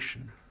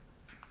addiction.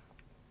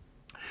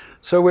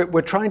 So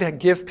we're trying to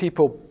give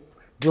people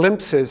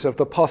glimpses of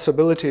the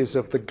possibilities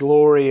of the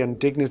glory and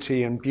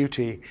dignity and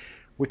beauty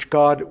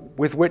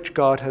with which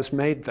God has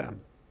made them.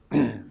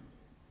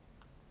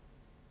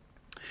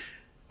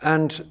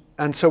 And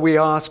so we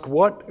ask,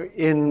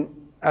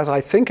 as I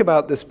think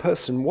about this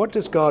person, what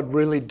does God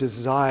really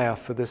desire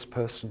for this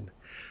person?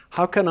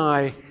 How can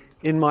I,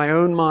 in my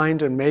own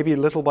mind and maybe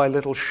little by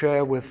little,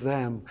 share with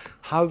them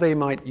how they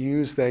might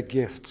use their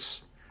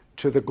gifts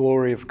to the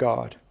glory of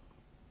God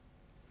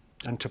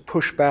and to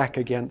push back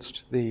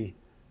against the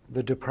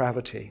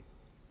depravity?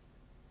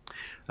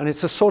 And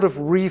it's a sort of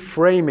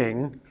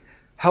reframing,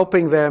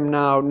 helping them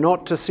now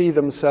not to see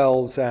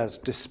themselves as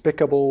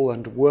despicable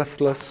and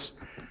worthless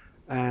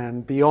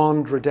and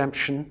beyond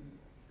redemption,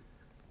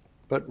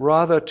 but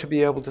rather to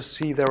be able to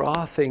see there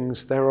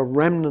are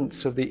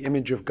remnants of the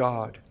image of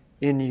God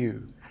in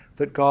you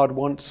that God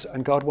wants,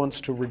 and God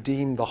wants to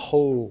redeem the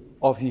whole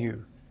of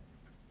you.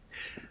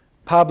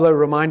 Pablo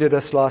reminded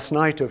us last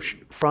night of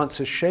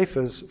Francis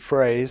Schaeffer's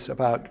phrase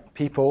about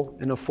people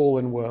in a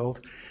fallen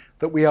world,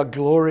 that we are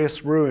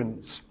glorious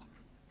ruins.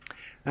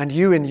 And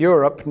you in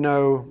Europe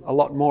know a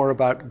lot more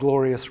about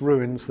glorious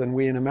ruins than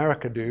we in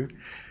America do.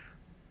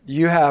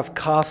 You have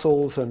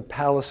castles and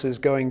palaces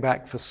going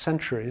back for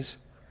centuries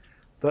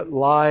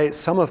that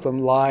some of them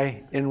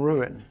lie in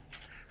ruin.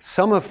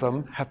 Some of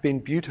them have been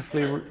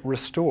beautifully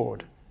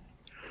restored.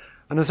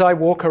 And as I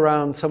walk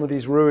around some of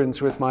these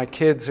ruins with my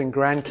kids and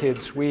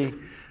grandkids, we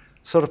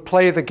sort of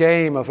play the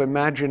game of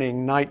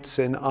imagining knights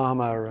in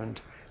armor and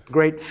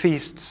great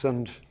feasts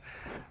and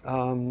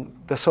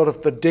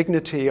the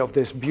dignity of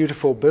this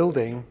beautiful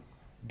building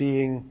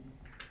being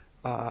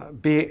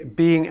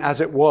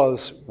as it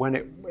was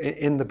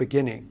in the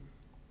beginning.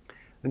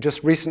 And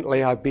just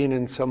recently I've been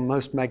in some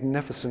most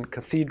magnificent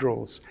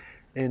cathedrals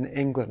in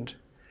England,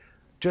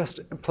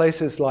 just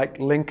places like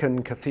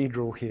Lincoln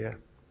Cathedral here.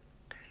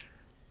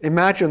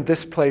 Imagine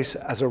this place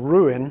as a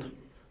ruin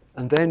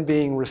and then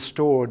being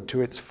restored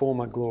to its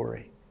former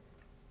glory.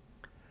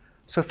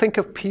 So think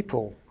of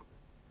people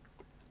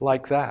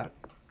like that.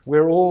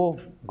 We're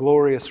all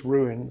glorious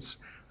ruins,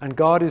 and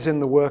God is in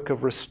the work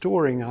of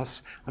restoring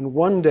us, and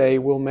one day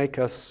will make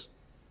us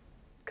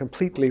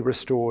completely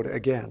restored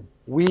again.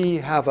 We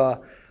have a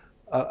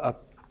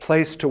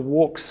place to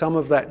walk some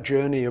of that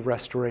journey of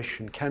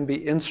restoration, can be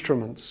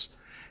instruments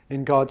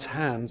in God's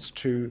hands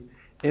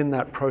in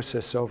that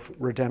process of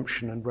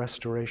redemption and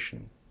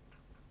restoration.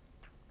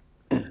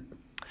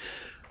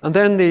 And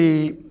then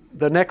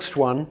the next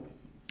one,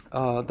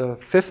 the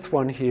fifth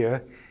one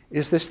here,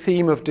 is this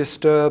theme of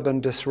disturb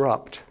and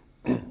disrupt.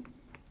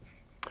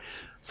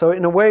 So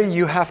in a way,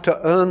 you have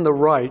to earn the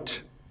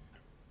right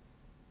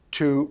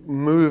to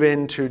move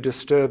into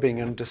disturbing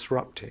and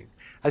disrupting.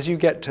 As you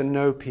get to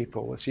know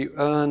people, as you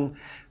earn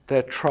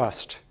their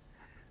trust,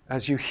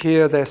 as you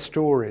hear their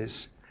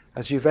stories,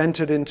 as you've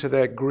entered into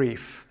their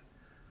grief,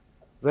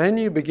 then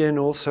you begin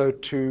also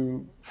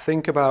to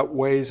think about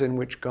ways in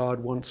which God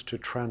wants to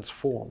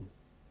transform.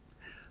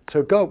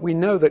 So we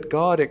know that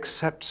God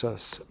accepts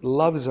us,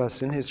 loves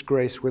us in His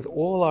grace with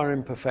all our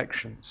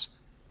imperfections,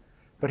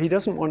 but He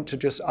doesn't want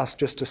us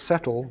to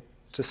settle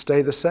to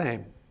stay the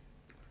same.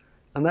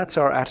 And that's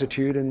our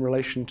attitude in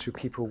relation to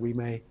people we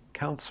may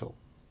counsel.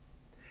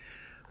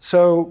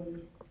 So,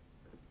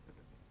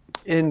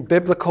 in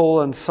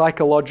biblical and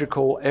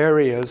psychological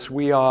areas,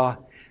 we are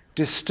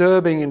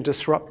disturbing and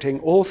disrupting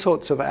all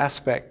sorts of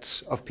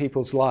aspects of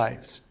people's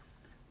lives.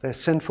 Their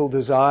sinful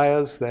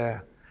desires,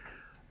 their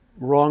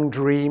wrong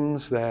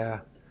dreams,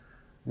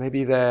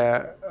 maybe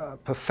their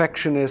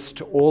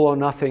perfectionist,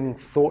 all-or-nothing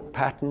thought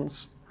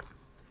patterns,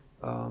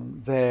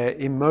 their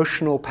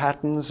emotional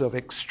patterns of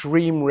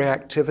extreme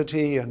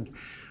reactivity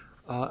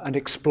and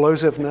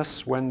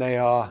explosiveness when they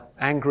are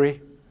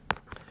angry,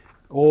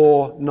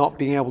 or not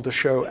being able to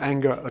show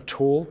anger at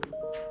all.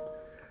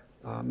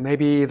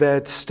 Maybe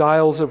their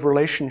styles of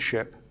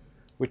relationship,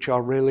 which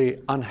are really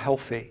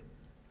unhealthy.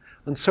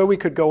 And so we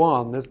could go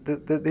on.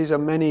 These are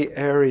many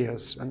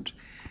areas, and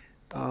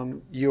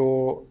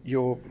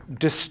you're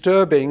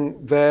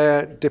disturbing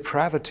their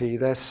depravity,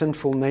 their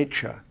sinful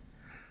nature.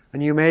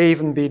 And you may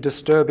even be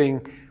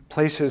disturbing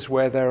places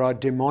where there are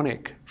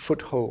demonic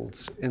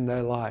footholds in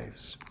their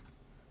lives.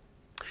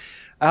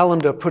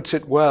 Allender puts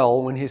it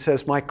well when he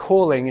says, "My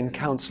calling in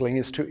counseling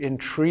is to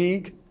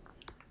intrigue,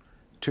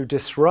 to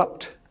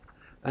disrupt,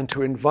 and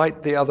to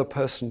invite the other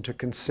person to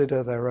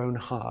consider their own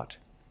heart."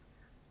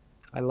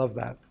 I love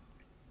that.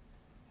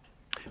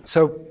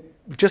 So,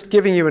 just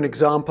giving you an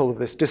example of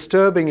this,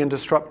 disturbing and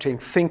disrupting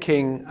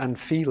thinking and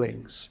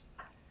feelings.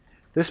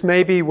 This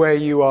may be where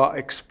you are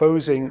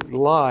exposing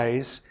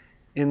lies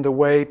in the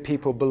way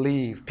people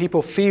believe.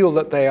 People feel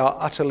that they are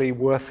utterly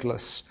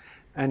worthless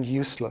and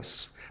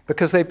useless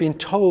because they've been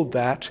told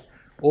that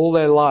all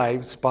their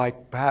lives by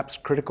perhaps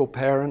critical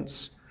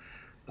parents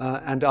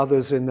and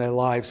others in their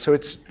lives. So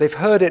they've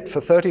heard it for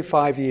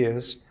 35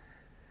 years,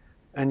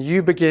 and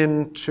you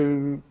begin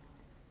to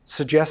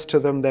suggest to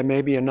them there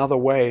may be another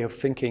way of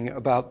thinking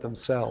about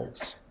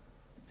themselves.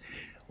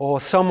 Or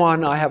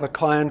I have a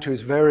client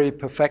who's very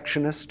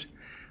perfectionist,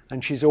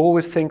 and she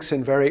always thinks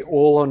in very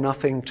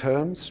all-or-nothing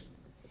terms.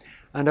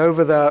 And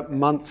over the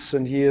months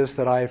and years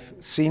that I've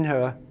seen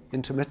her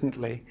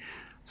intermittently,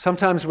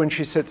 sometimes when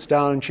she sits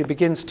down and she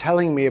begins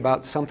telling me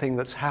about something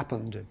that's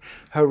happened, and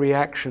her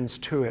reactions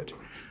to it,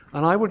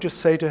 and I will just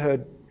say to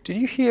her, "Did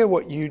you hear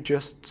what you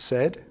just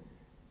said?"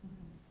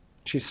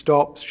 She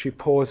stops, she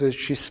pauses,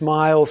 she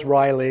smiles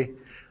wryly,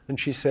 and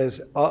she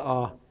says,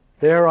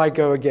 there I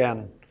go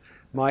again,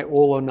 my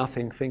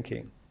all-or-nothing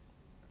thinking.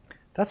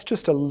 That's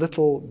just a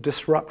little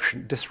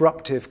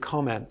disruptive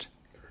comment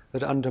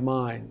that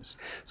undermines.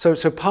 So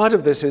part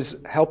of this is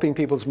helping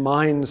people's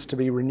minds to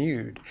be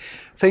renewed.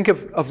 Think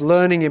of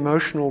learning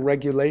emotional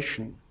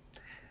regulation.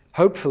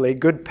 Hopefully,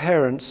 good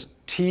parents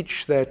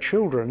teach their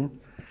children,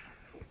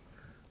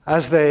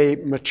 as they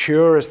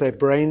mature, as their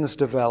brains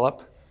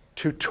develop,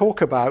 to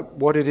talk about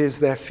what it is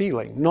they're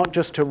feeling, not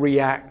just to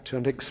react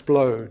and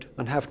explode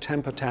and have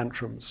temper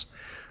tantrums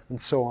and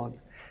so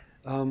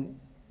on.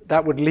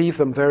 That would leave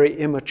them very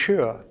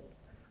immature.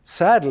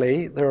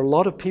 Sadly, there are a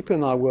lot of people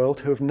in our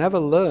world who have never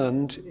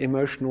learned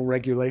emotional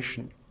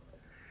regulation.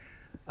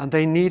 And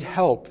they need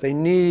help. They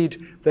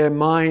need their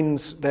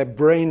minds, their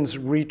brains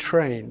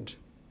retrained.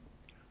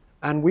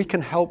 And we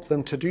can help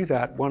them to do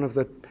that. One of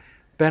the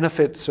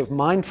benefits of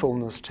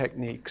mindfulness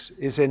techniques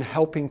is in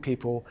helping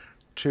people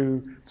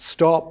to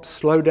stop,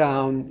 slow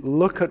down,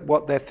 look at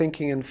what they're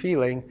thinking and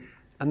feeling,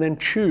 and then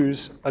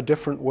choose a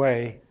different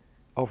way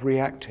of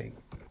reacting.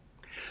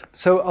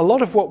 So a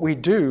lot of what we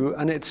do,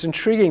 and it's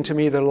intriguing to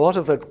me that a lot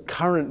of the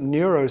current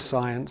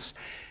neuroscience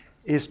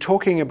is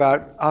talking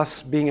about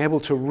us being able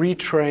to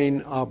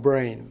retrain our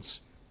brains.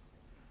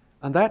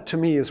 And that to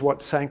me is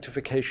what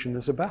sanctification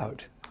is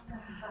about.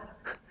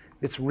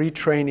 It's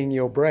retraining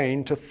your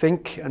brain to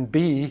think and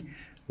be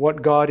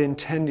what God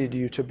intended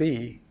you to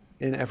be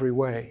in every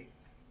way.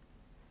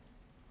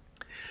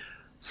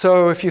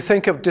 So if you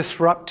think of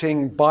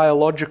disrupting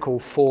biological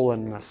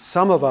fallenness,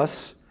 some of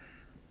us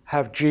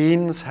have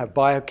genes, have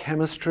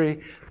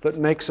biochemistry that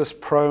makes us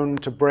prone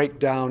to break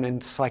down in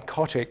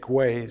psychotic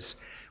ways.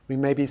 We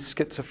may be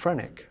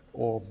schizophrenic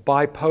or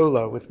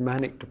bipolar with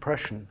manic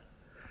depression,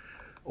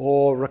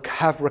 or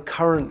have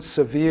recurrent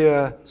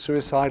severe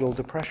suicidal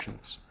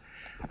depressions.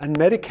 And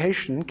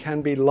medication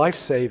can be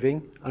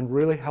life-saving and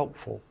really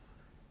helpful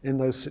in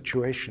those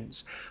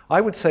situations. I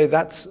would say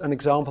that's an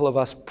example of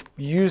us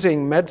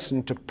using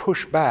medicine to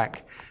push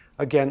back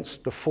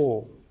against the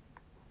fall,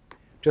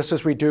 just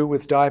as we do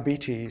with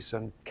diabetes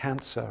and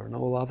cancer and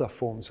all other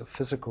forms of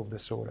physical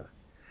disorder.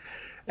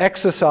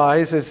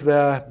 Exercise is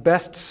the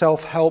best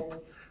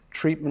self-help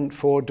treatment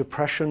for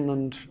depression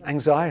and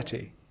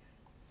anxiety.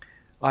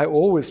 I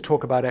always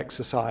talk about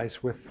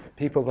exercise with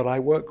people that I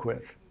work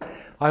with.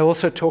 I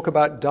also talk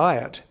about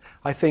diet.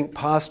 I think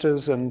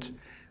pastors and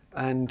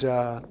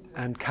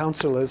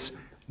counselors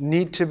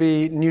need to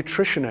be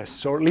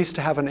nutritionists, or at least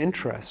to have an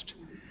interest.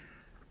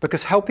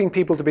 Because helping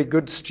people to be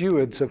good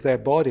stewards of their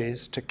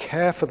bodies, to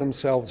care for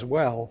themselves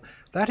well,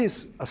 that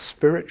is a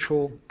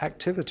spiritual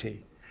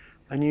activity.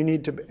 And you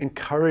need to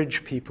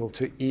encourage people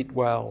to eat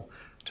well,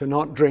 to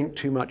not drink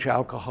too much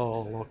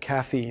alcohol or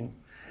caffeine.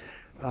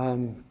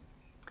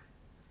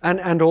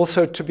 And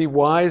also to be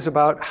wise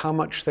about how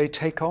much they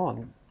take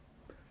on.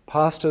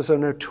 Pastors are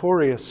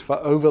notorious for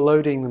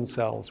overloading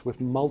themselves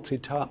with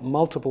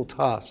multiple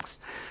tasks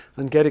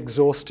and get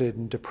exhausted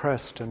and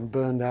depressed and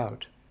burned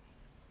out.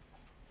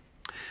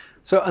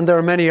 So, and there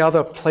are many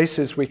other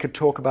places we could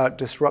talk about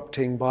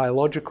disrupting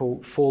biological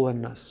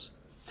fallenness.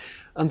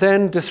 And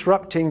then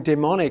disrupting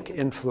demonic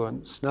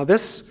influence. Now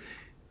this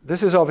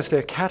is obviously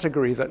a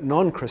category that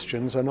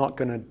non-Christians are not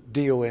going to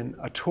deal in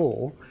at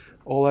all,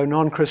 although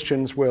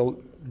non-Christians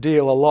will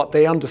deal a lot.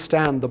 They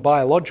understand the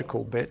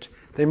biological bit.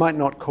 They might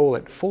not call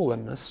it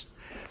fallenness.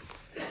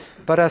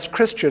 But as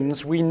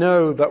Christians, we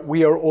know that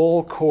we are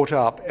all caught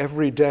up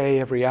every day,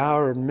 every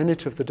hour and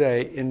minute of the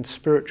day in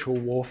spiritual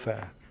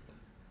warfare.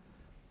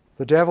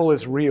 The devil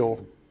is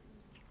real.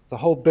 The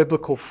whole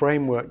biblical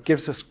framework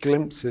gives us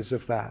glimpses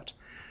of that.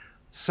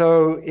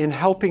 So in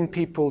helping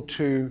people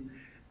to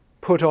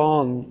put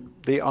on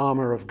the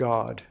armor of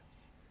God,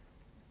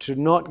 to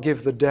not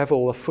give the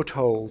devil a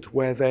foothold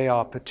where they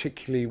are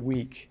particularly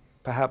weak,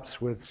 perhaps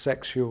with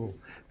sexual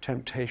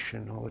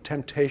temptation or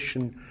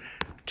temptation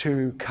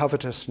to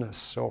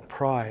covetousness or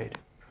pride,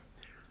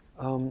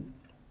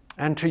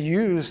 and to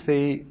use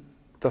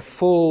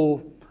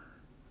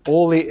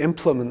all the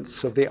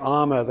implements of the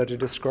armor that are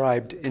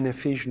described in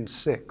Ephesians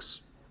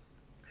 6.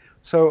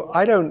 So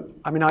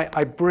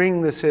I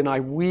bring this in, I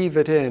weave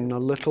it in a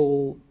lot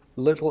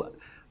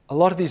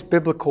of these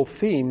biblical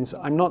themes.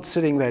 I'm not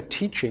sitting there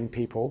teaching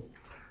people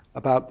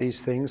about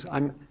these things.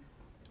 I'm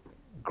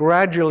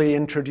gradually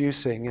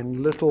introducing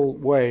in little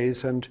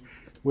ways, and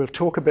we'll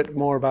talk a bit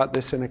more about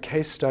this in a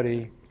case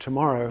study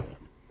tomorrow.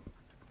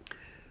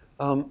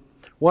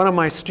 One of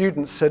my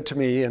students said to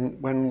me,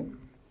 and when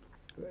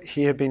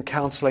he had been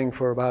counseling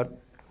for about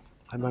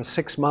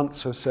 6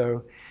 months or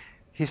so,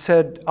 he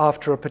said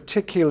after a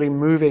particularly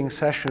moving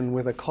session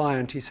with a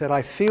client, he said,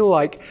 I feel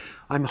like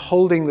I'm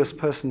holding this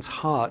person's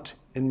heart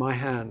in my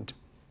hand.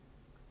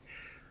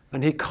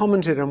 And he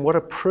commented on what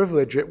a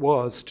privilege it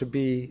was to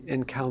be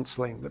in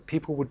counseling, that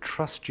people would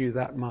trust you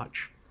that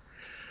much.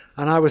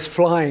 And I was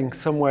flying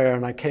somewhere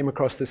and I came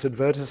across this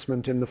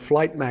advertisement in the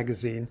Flight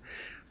magazine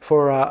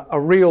for a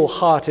real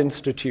heart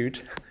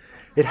institute.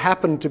 It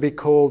happened to be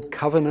called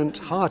Covenant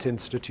Heart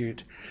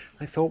Institute.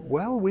 I thought,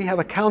 well, we have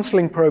a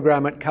counseling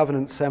program at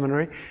Covenant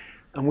Seminary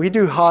and we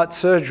do heart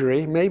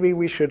surgery. Maybe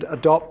we should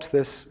adopt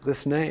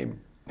this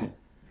name.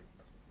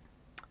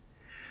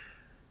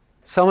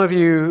 Some of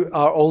you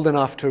are old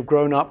enough to have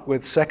grown up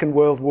with Second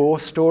World War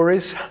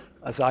stories,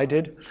 as I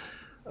did,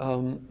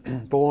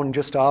 born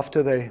just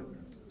after the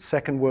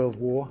Second World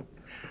War.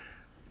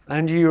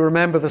 And you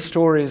remember the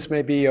stories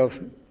maybe of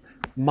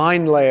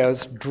mine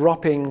layers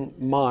dropping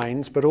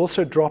mines, but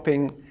also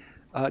dropping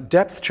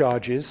depth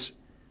charges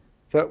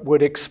that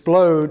would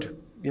explode,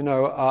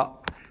 a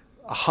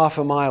half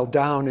a mile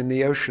down in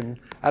the ocean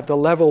at the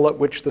level at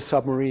which the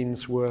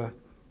submarines were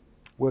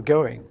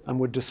going, and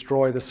would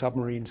destroy the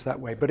submarines that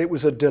way. But it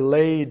was a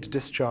delayed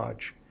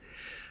discharge.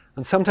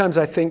 And sometimes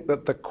I think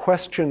that the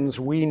questions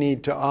we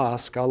need to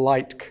ask are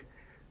like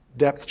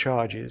depth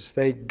charges.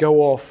 They go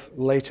off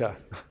later.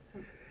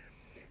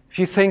 If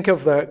you think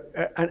of the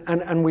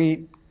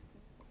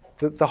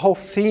whole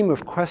theme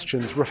of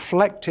questions,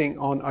 reflecting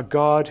on a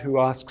God who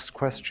asks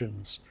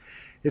questions,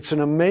 it's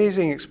an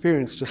amazing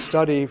experience to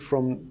study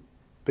from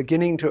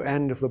beginning to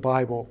end of the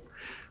Bible,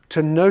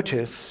 to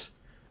notice.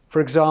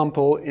 For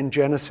example, in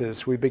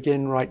Genesis, we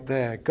begin right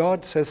there.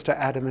 God says to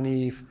Adam and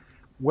Eve,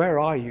 where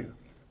are you?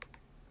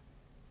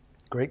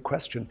 Great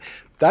question.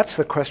 That's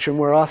the question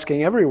we're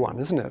asking everyone,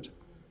 isn't it?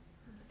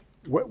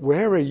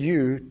 Where are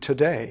you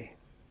today?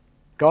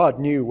 God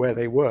knew where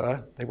they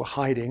were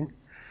hiding.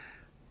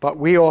 But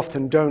we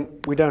often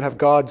don't have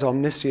God's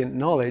omniscient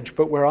knowledge,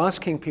 but we're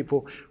asking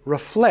people,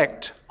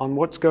 reflect on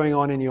what's going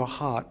on in your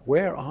heart.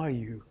 Where are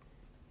you?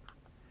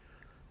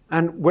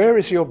 And where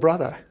is your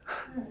brother?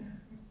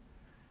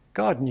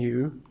 God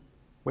knew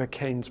where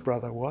Cain's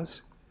brother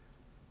was,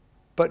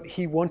 but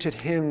he wanted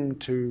him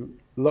to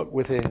look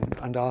within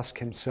and ask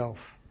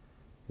himself,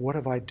 what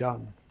have I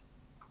done?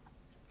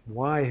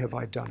 Why have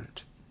I done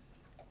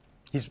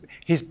it?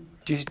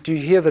 Do you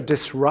hear the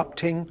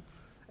disrupting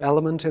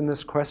element in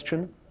this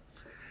question?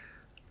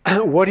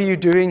 What are you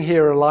doing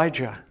here,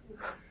 Elijah?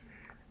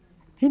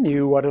 He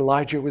knew what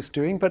Elijah was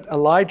doing, but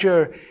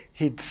Elijah,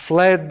 he'd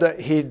fled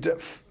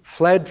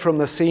from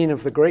the scene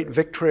of the great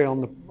victory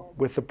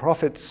with the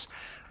prophets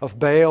of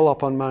Baal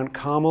up on Mount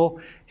Carmel.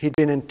 He'd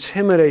been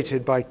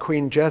intimidated by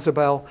Queen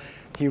Jezebel.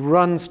 He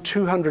runs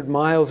 200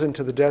 miles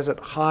into the desert,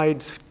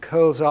 hides,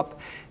 curls up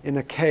in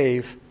a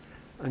cave,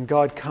 And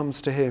God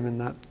comes to him in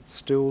that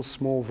still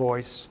small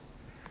voice.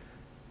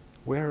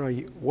 Where are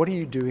you? What are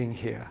you doing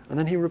here? And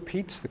then he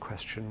repeats the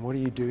question, what are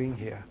you doing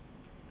here?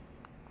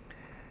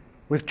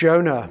 With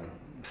Jonah,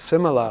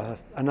 similar,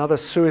 another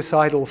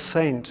suicidal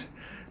saint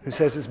who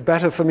says it's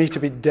better for me to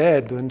be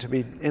dead than to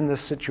be in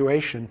this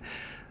situation.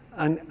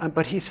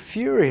 But he's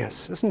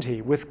furious, isn't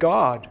he, with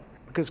God,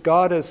 because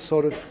God has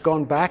sort of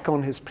gone back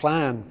on his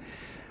plan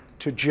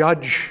to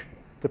judge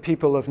the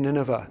people of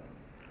Nineveh.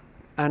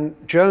 And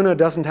Jonah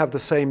doesn't have the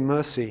same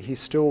mercy. He's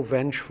still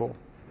vengeful.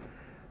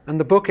 And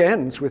the book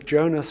ends with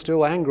Jonah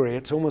still angry.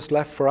 It's almost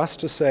left for us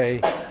to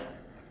say,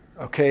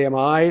 okay, am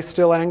I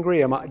still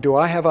angry? Do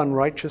I have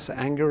unrighteous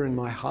anger in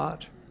my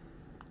heart?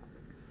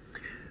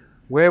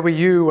 Where were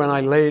you when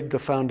I laid the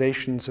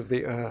foundations of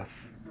the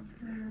earth?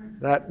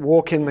 That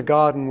walk in the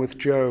garden with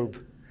Job.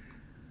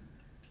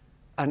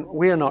 And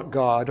we are not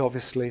God,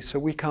 obviously, so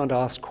we can't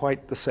ask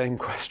quite the same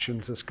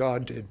questions as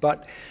God did.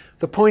 But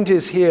the point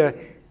is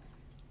here,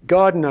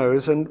 God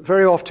knows, and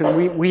very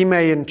often we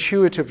may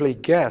intuitively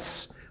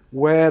guess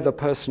where the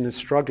person is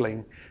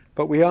struggling,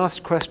 but we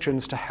ask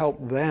questions to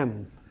help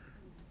them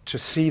to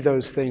see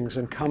those things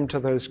and come to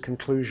those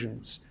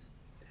conclusions.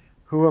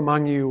 Who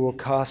among you will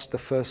cast the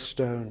first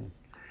stone?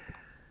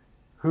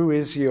 Who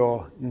is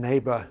your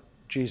neighbor?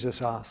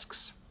 Jesus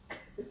asks.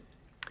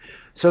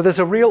 So there's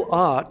a real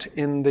art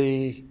in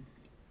the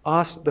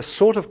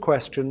sort of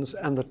questions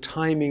and the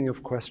timing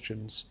of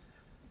questions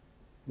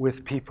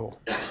with people.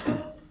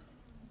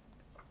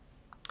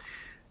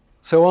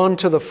 So on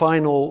to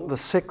the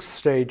sixth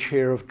stage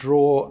here of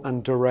draw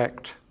and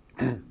direct.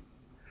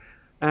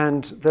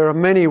 And there are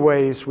many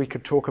ways we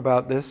could talk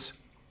about this,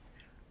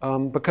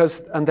 and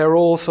they're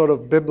all sort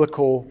of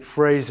biblical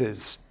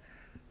phrases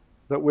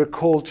that we're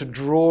called to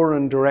draw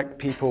and direct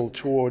people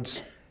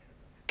towards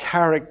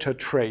character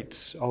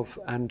traits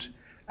and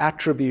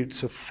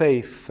attributes of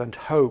faith and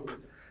hope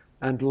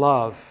and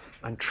love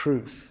and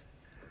truth.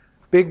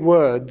 Big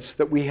words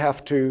that we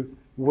have to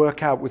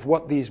work out with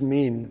what these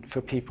mean for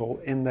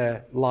people in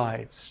their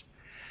lives.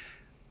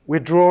 We're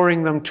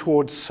drawing them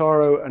towards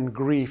sorrow and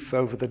grief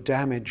over the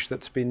damage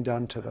that's been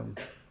done to them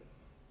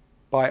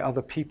by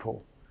other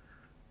people.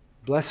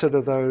 Blessed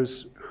are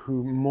those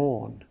who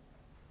mourn,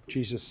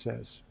 Jesus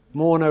says.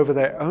 Mourn over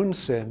their own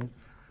sin,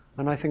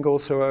 and I think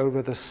also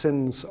over the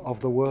sins of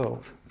the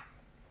world.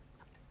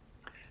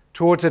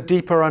 Towards a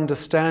deeper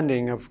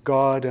understanding of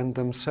God and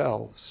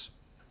themselves.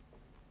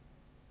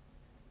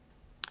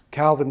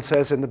 Calvin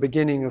says in the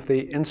beginning of the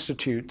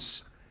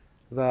Institutes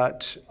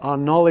that our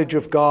knowledge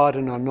of God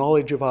and our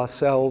knowledge of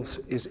ourselves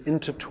is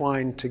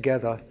intertwined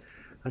together,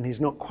 and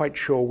he's not quite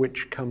sure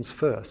which comes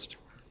first.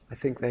 I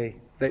think they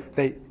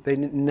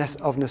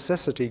of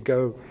necessity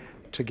go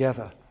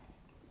together.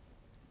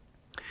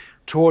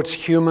 Towards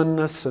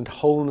humanness and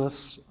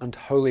wholeness and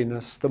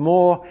holiness. The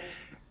more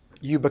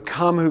you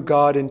become who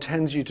God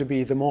intends you to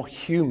be, the more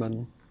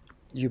human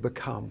you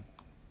become.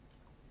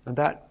 And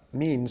that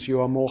means you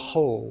are more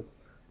whole,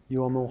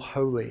 you are more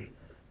holy.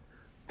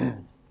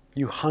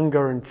 You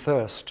hunger and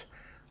thirst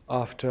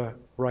after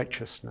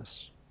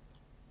righteousness.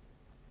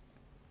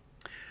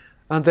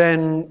 And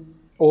then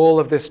all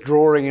of this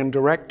drawing and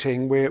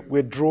directing,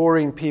 we're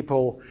drawing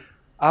people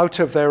out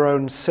of their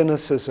own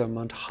cynicism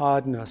and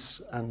hardness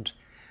and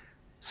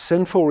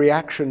sinful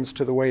reactions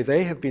to the way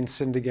they have been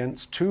sinned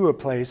against to a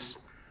place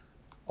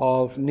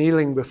of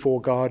kneeling before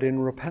God in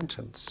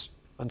repentance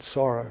and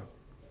sorrow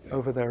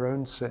over their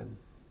own sin,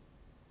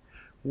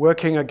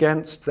 working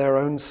against their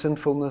own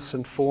sinfulness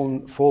and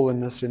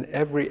fallenness in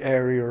every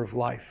area of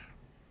life.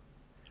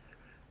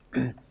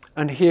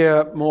 And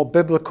here, more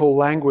biblical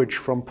language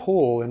from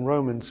Paul in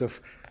Romans of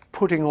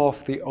putting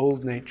off the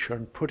old nature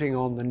and putting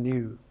on the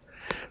new.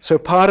 So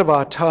part of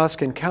our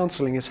task in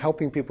counseling is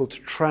helping people to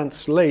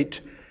translate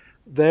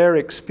their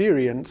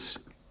experience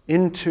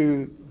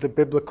into the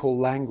biblical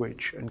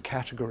language and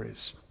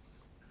categories.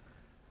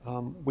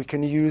 We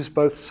can use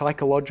both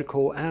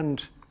psychological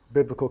and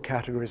biblical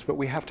categories, but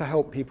we have to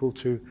help people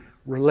to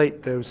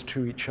relate those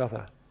to each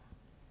other.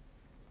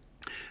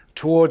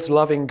 Towards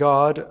loving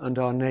God and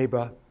our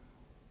neighbor,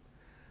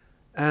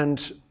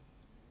 and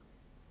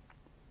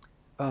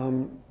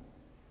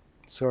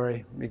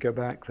let me go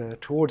back there.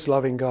 Towards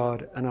loving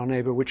God and our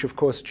neighbor, which of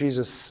course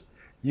Jesus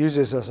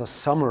uses as a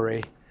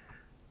summary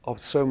of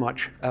so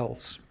much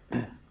else.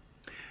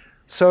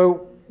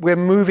 So we're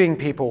moving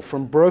people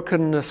from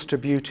brokenness to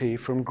beauty,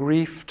 from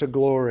grief to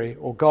glory,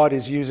 or God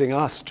is using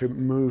us to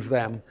move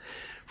them,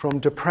 from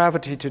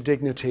depravity to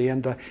dignity,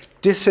 and the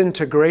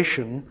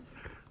disintegration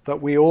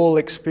that we all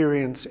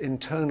experience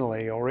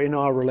internally or in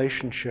our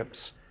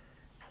relationships,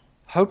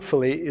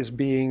 hopefully is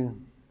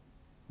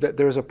that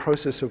there is a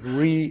process of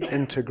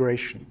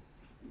reintegration.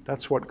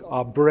 That's what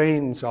our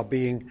brains are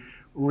being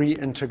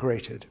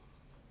reintegrated.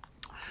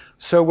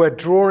 So we're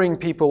drawing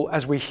people,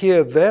 as we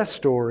hear their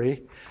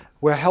story,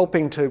 we're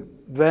helping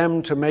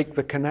them to make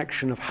the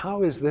connection of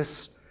how is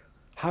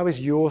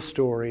your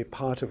story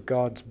part of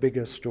God's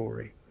bigger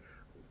story?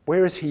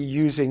 Where is he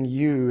using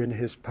you in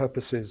his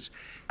purposes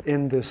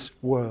in this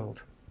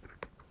world?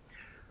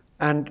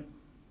 And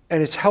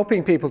And it's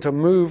helping people to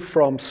move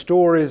from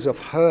stories of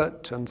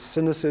hurt and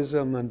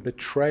cynicism and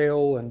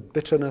betrayal and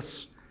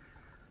bitterness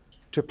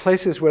to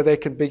places where they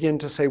can begin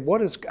to say,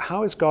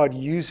 how is God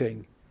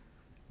using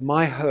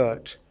my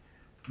hurt,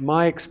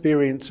 my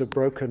experience of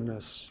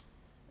brokenness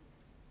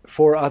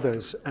for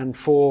others and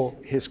for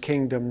his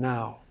kingdom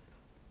now?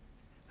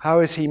 How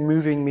is he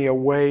moving me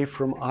away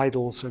from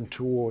idols and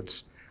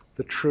towards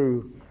the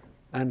true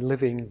and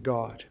living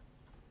God?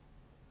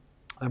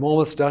 I'm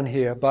almost done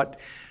here, but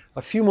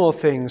a few more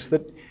things.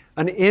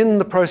 And in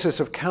the process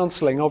of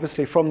counseling,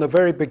 obviously from the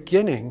very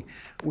beginning,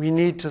 we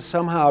need to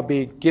somehow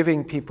be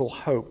giving people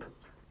hope.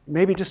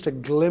 Maybe just a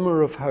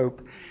glimmer of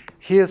hope.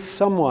 Here's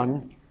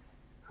someone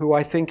who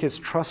I think is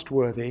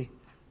trustworthy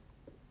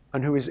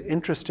and who is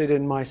interested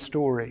in my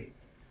story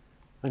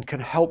and can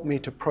help me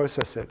to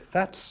process it.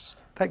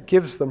 That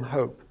gives them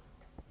hope.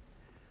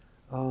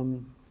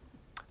 And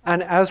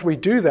as we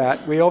do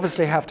that, we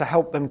obviously have to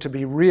help them to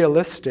be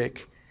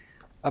realistic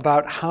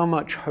about how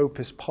much hope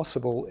is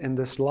possible in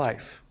this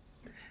life.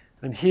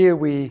 And here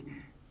we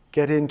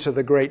get into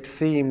the great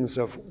themes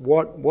of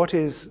what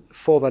is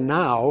for the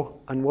now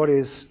and what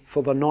is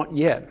for the not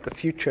yet, the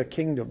future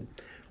kingdom,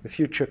 the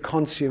future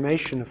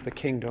consummation of the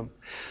kingdom.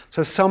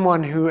 So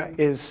someone who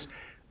is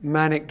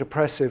manic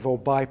depressive or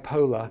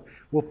bipolar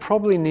will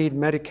probably need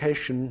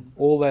medication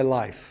all their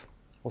life,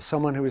 or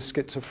someone who is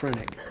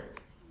schizophrenic.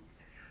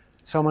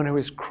 Someone who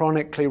is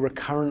chronically,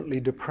 recurrently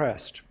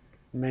depressed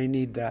may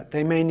need that.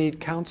 They may need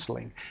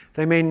counseling.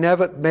 They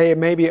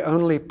may be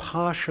only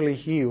partially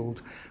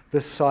healed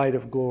this side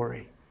of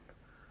glory.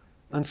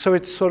 And so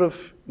it's sort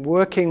of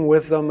working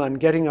with them and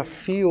getting a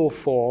feel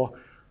for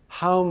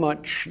how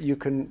much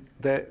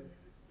the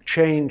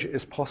change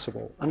is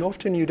possible. And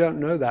often you don't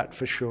know that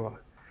for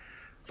sure.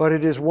 But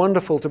it is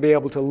wonderful to be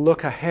able to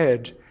look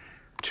ahead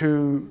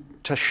to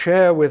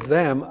share with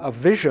them a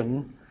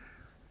vision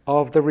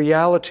of the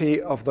reality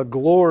of the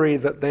glory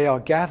that they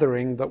are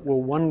gathering that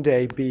will one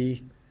day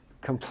be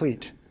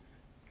complete.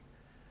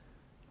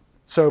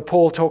 So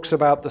Paul talks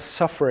about the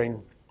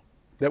suffering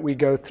that we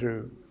go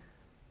through,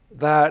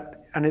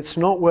 and it's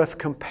not worth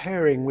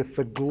comparing with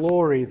the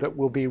glory that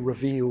will be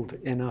revealed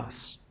in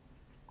us.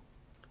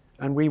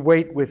 And we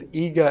wait with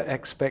eager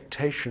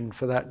expectation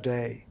for that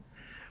day.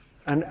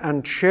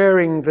 And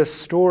sharing this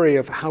story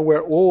of how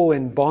we're all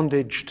in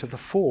bondage to the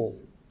fall.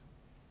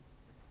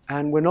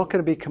 And we're not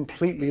going to be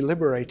completely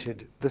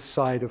liberated this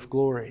side of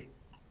glory.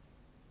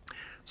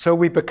 So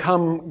we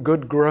become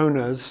good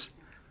groaners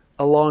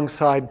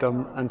alongside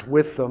them and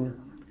with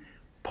them,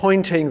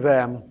 pointing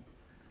them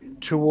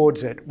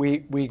towards it.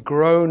 We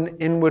groan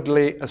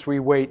inwardly as we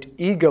wait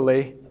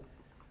eagerly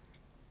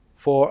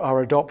for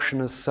our adoption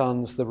as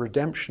sons, the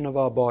redemption of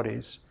our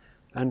bodies,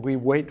 and we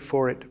wait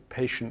for it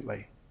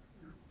patiently.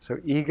 So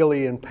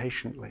eagerly and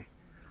patiently.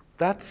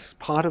 That's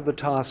part of the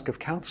task of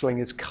counseling,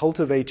 is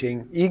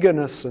cultivating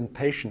eagerness and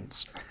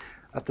patience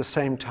at the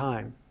same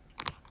time.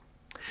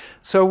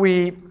 So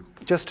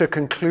just to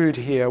conclude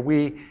here,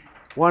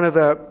 one of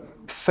the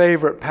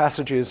favorite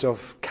passages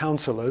of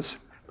counselors,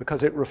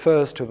 because it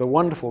refers to the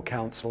wonderful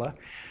counselor,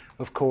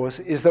 of course,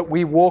 is that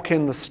we walk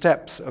in the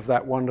steps of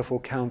that wonderful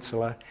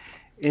counselor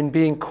in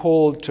being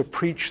called to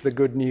preach the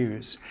good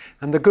news.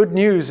 And the good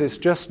news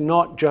is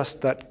not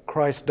just that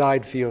Christ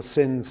died for your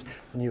sins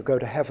and you go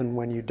to heaven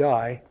when you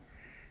die.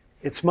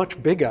 It's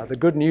much bigger. The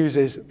good news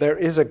is there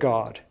is a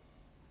God.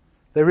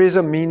 There is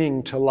a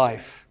meaning to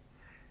life.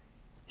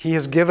 He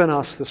has given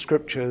us the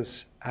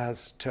scriptures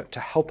to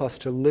help us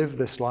to live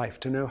this life,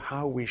 to know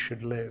how we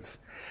should live.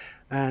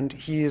 And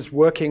he is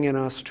working in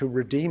us to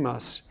redeem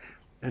us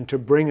and to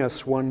bring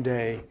us one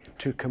day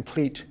to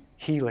complete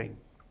healing.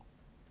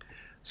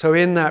 So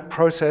in that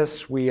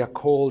process, we are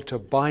called to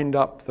bind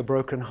up the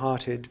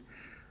brokenhearted,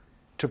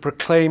 to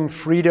proclaim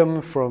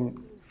freedom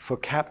for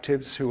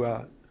captives who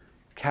are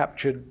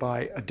captured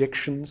by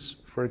addictions,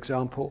 for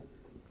example,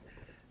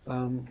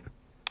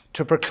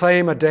 to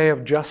proclaim a day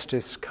of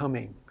justice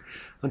coming.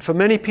 And for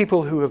many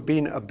people who have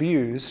been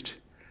abused,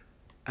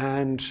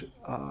 and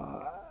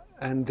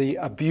the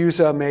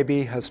abuser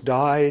maybe has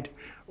died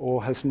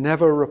or has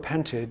never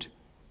repented,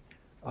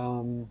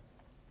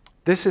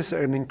 this is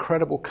an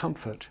incredible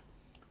comfort.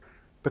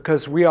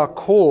 Because we are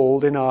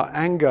called in our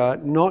anger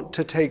not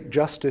to take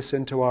justice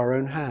into our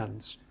own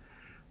hands,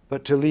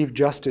 but to leave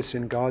justice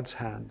in God's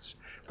hands.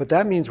 But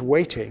that means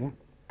waiting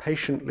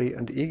patiently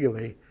and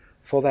eagerly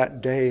for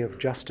that day of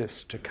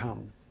justice to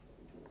come.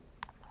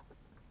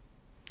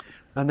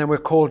 And then we're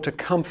called to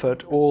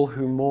comfort all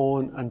who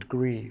mourn and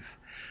grieve.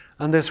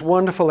 And this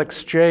wonderful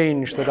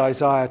exchange that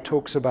Isaiah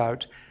talks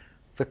about,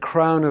 the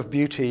crown of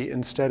beauty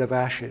instead of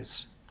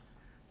ashes,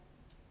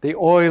 the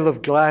oil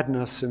of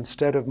gladness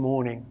instead of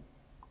mourning,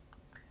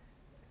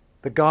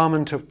 the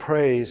garment of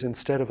praise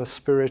instead of a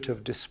spirit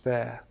of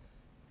despair.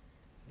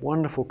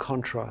 Wonderful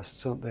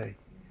contrasts, aren't they?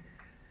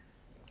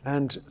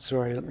 And,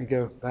 sorry, let me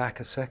go back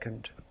a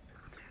second.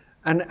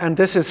 And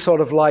this is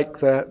sort of like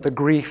the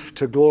grief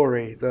to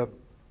glory, the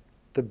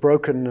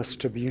brokenness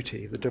to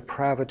beauty, the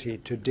depravity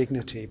to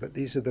dignity. But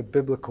these are the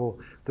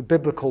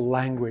biblical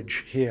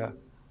language here.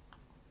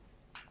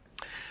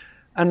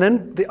 And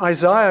then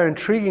Isaiah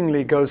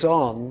intriguingly goes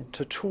on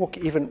to talk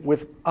even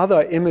with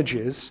other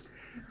images,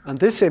 and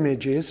this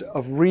image is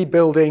of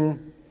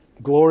rebuilding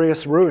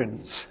glorious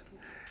ruins,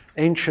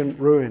 ancient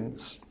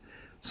ruins.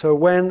 So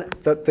when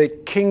the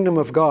kingdom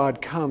of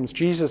God comes,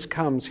 Jesus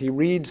comes, he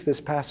reads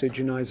this passage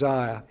in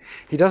Isaiah.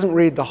 He doesn't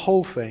read the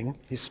whole thing,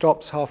 he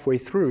stops halfway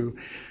through,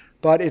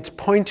 but it's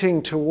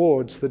pointing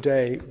towards the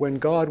day when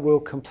God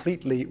will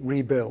completely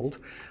rebuild,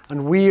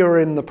 and we are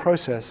in the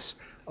process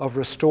of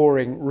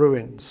restoring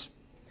ruins,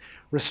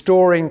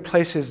 restoring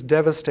places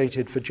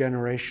devastated for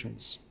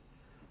generations.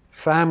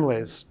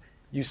 Families,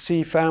 you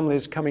see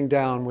families coming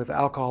down with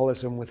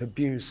alcoholism, with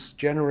abuse,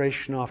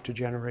 generation after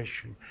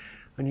generation.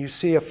 And you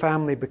see a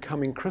family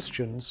becoming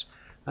Christians,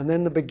 and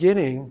then the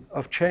beginning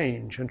of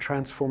change and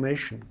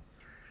transformation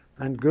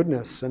and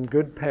goodness and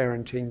good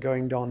parenting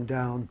going on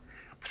down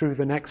through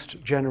the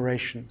next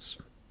generations.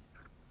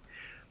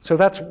 So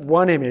that's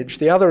one image.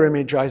 The other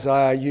image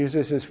Isaiah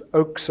uses is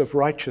oaks of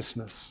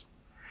righteousness.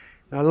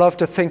 And I love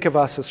to think of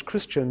us as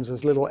Christians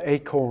as little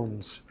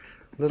acorns,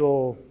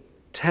 little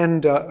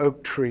tender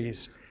oak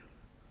trees.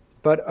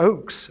 But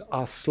oaks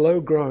are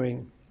slow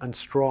growing and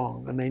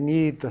strong, and they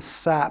need the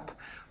sap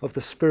of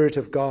the Spirit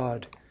of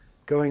God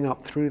going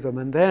up through them.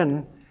 And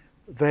then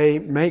they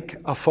make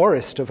a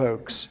forest of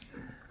oaks,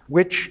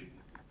 which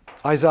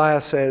Isaiah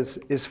says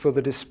is for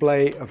the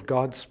display of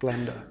God's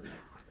splendor.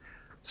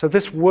 So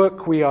this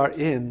work we are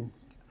in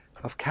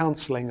of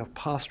counseling, of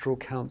pastoral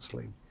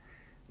counseling,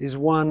 is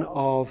one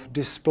of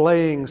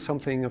displaying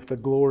something of the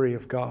glory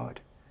of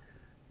God,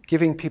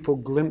 giving people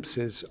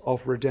glimpses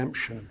of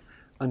redemption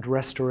and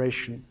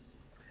restoration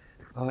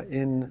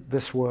in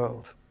this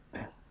world.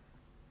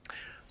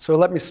 So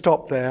let me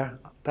stop there.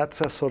 That's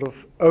a sort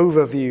of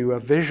overview, a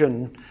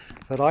vision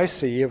that I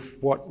see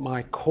of what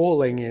my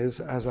calling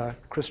is as a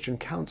Christian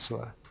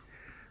counselor.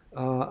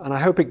 And I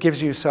hope it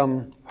gives you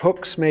some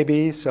hooks,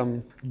 maybe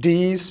some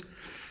D's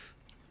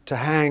to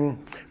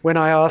hang. When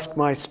I ask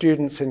my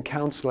students in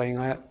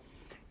counseling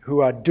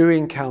who are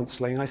doing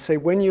counseling, I say,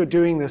 when you're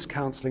doing this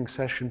counseling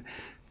session,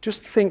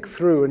 just think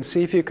through and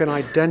see if you can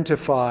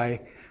identify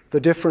the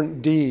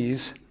different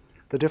D's,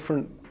 the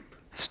different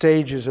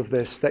stages of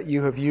this that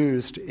you have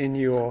used in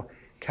your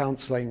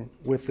counseling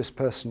with this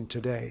person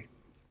today.